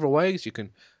in several ways. You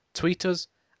can tweet us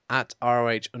at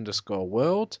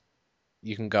ROH_world.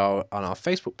 You can go on our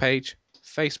Facebook page,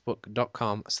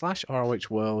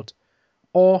 facebook.com/ROHworld,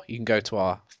 or you can go to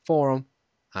our forum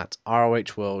at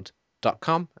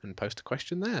ROHworld.com and post a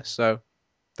question there. So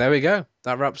there we go.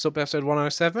 That wraps up episode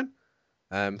 107.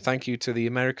 Thank you to the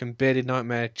American Bearded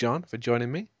Nightmare, John, for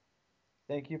joining me.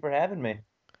 Thank you for having me.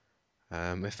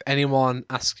 If anyone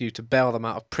asks you to bail them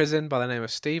out of prison by the name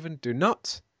of Stephen, do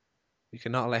not. You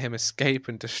cannot let him escape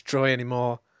and destroy any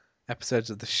more episodes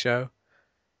of the show.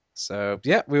 So,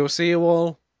 yeah, we will see you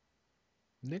all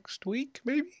next week,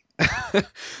 maybe?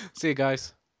 See you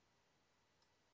guys.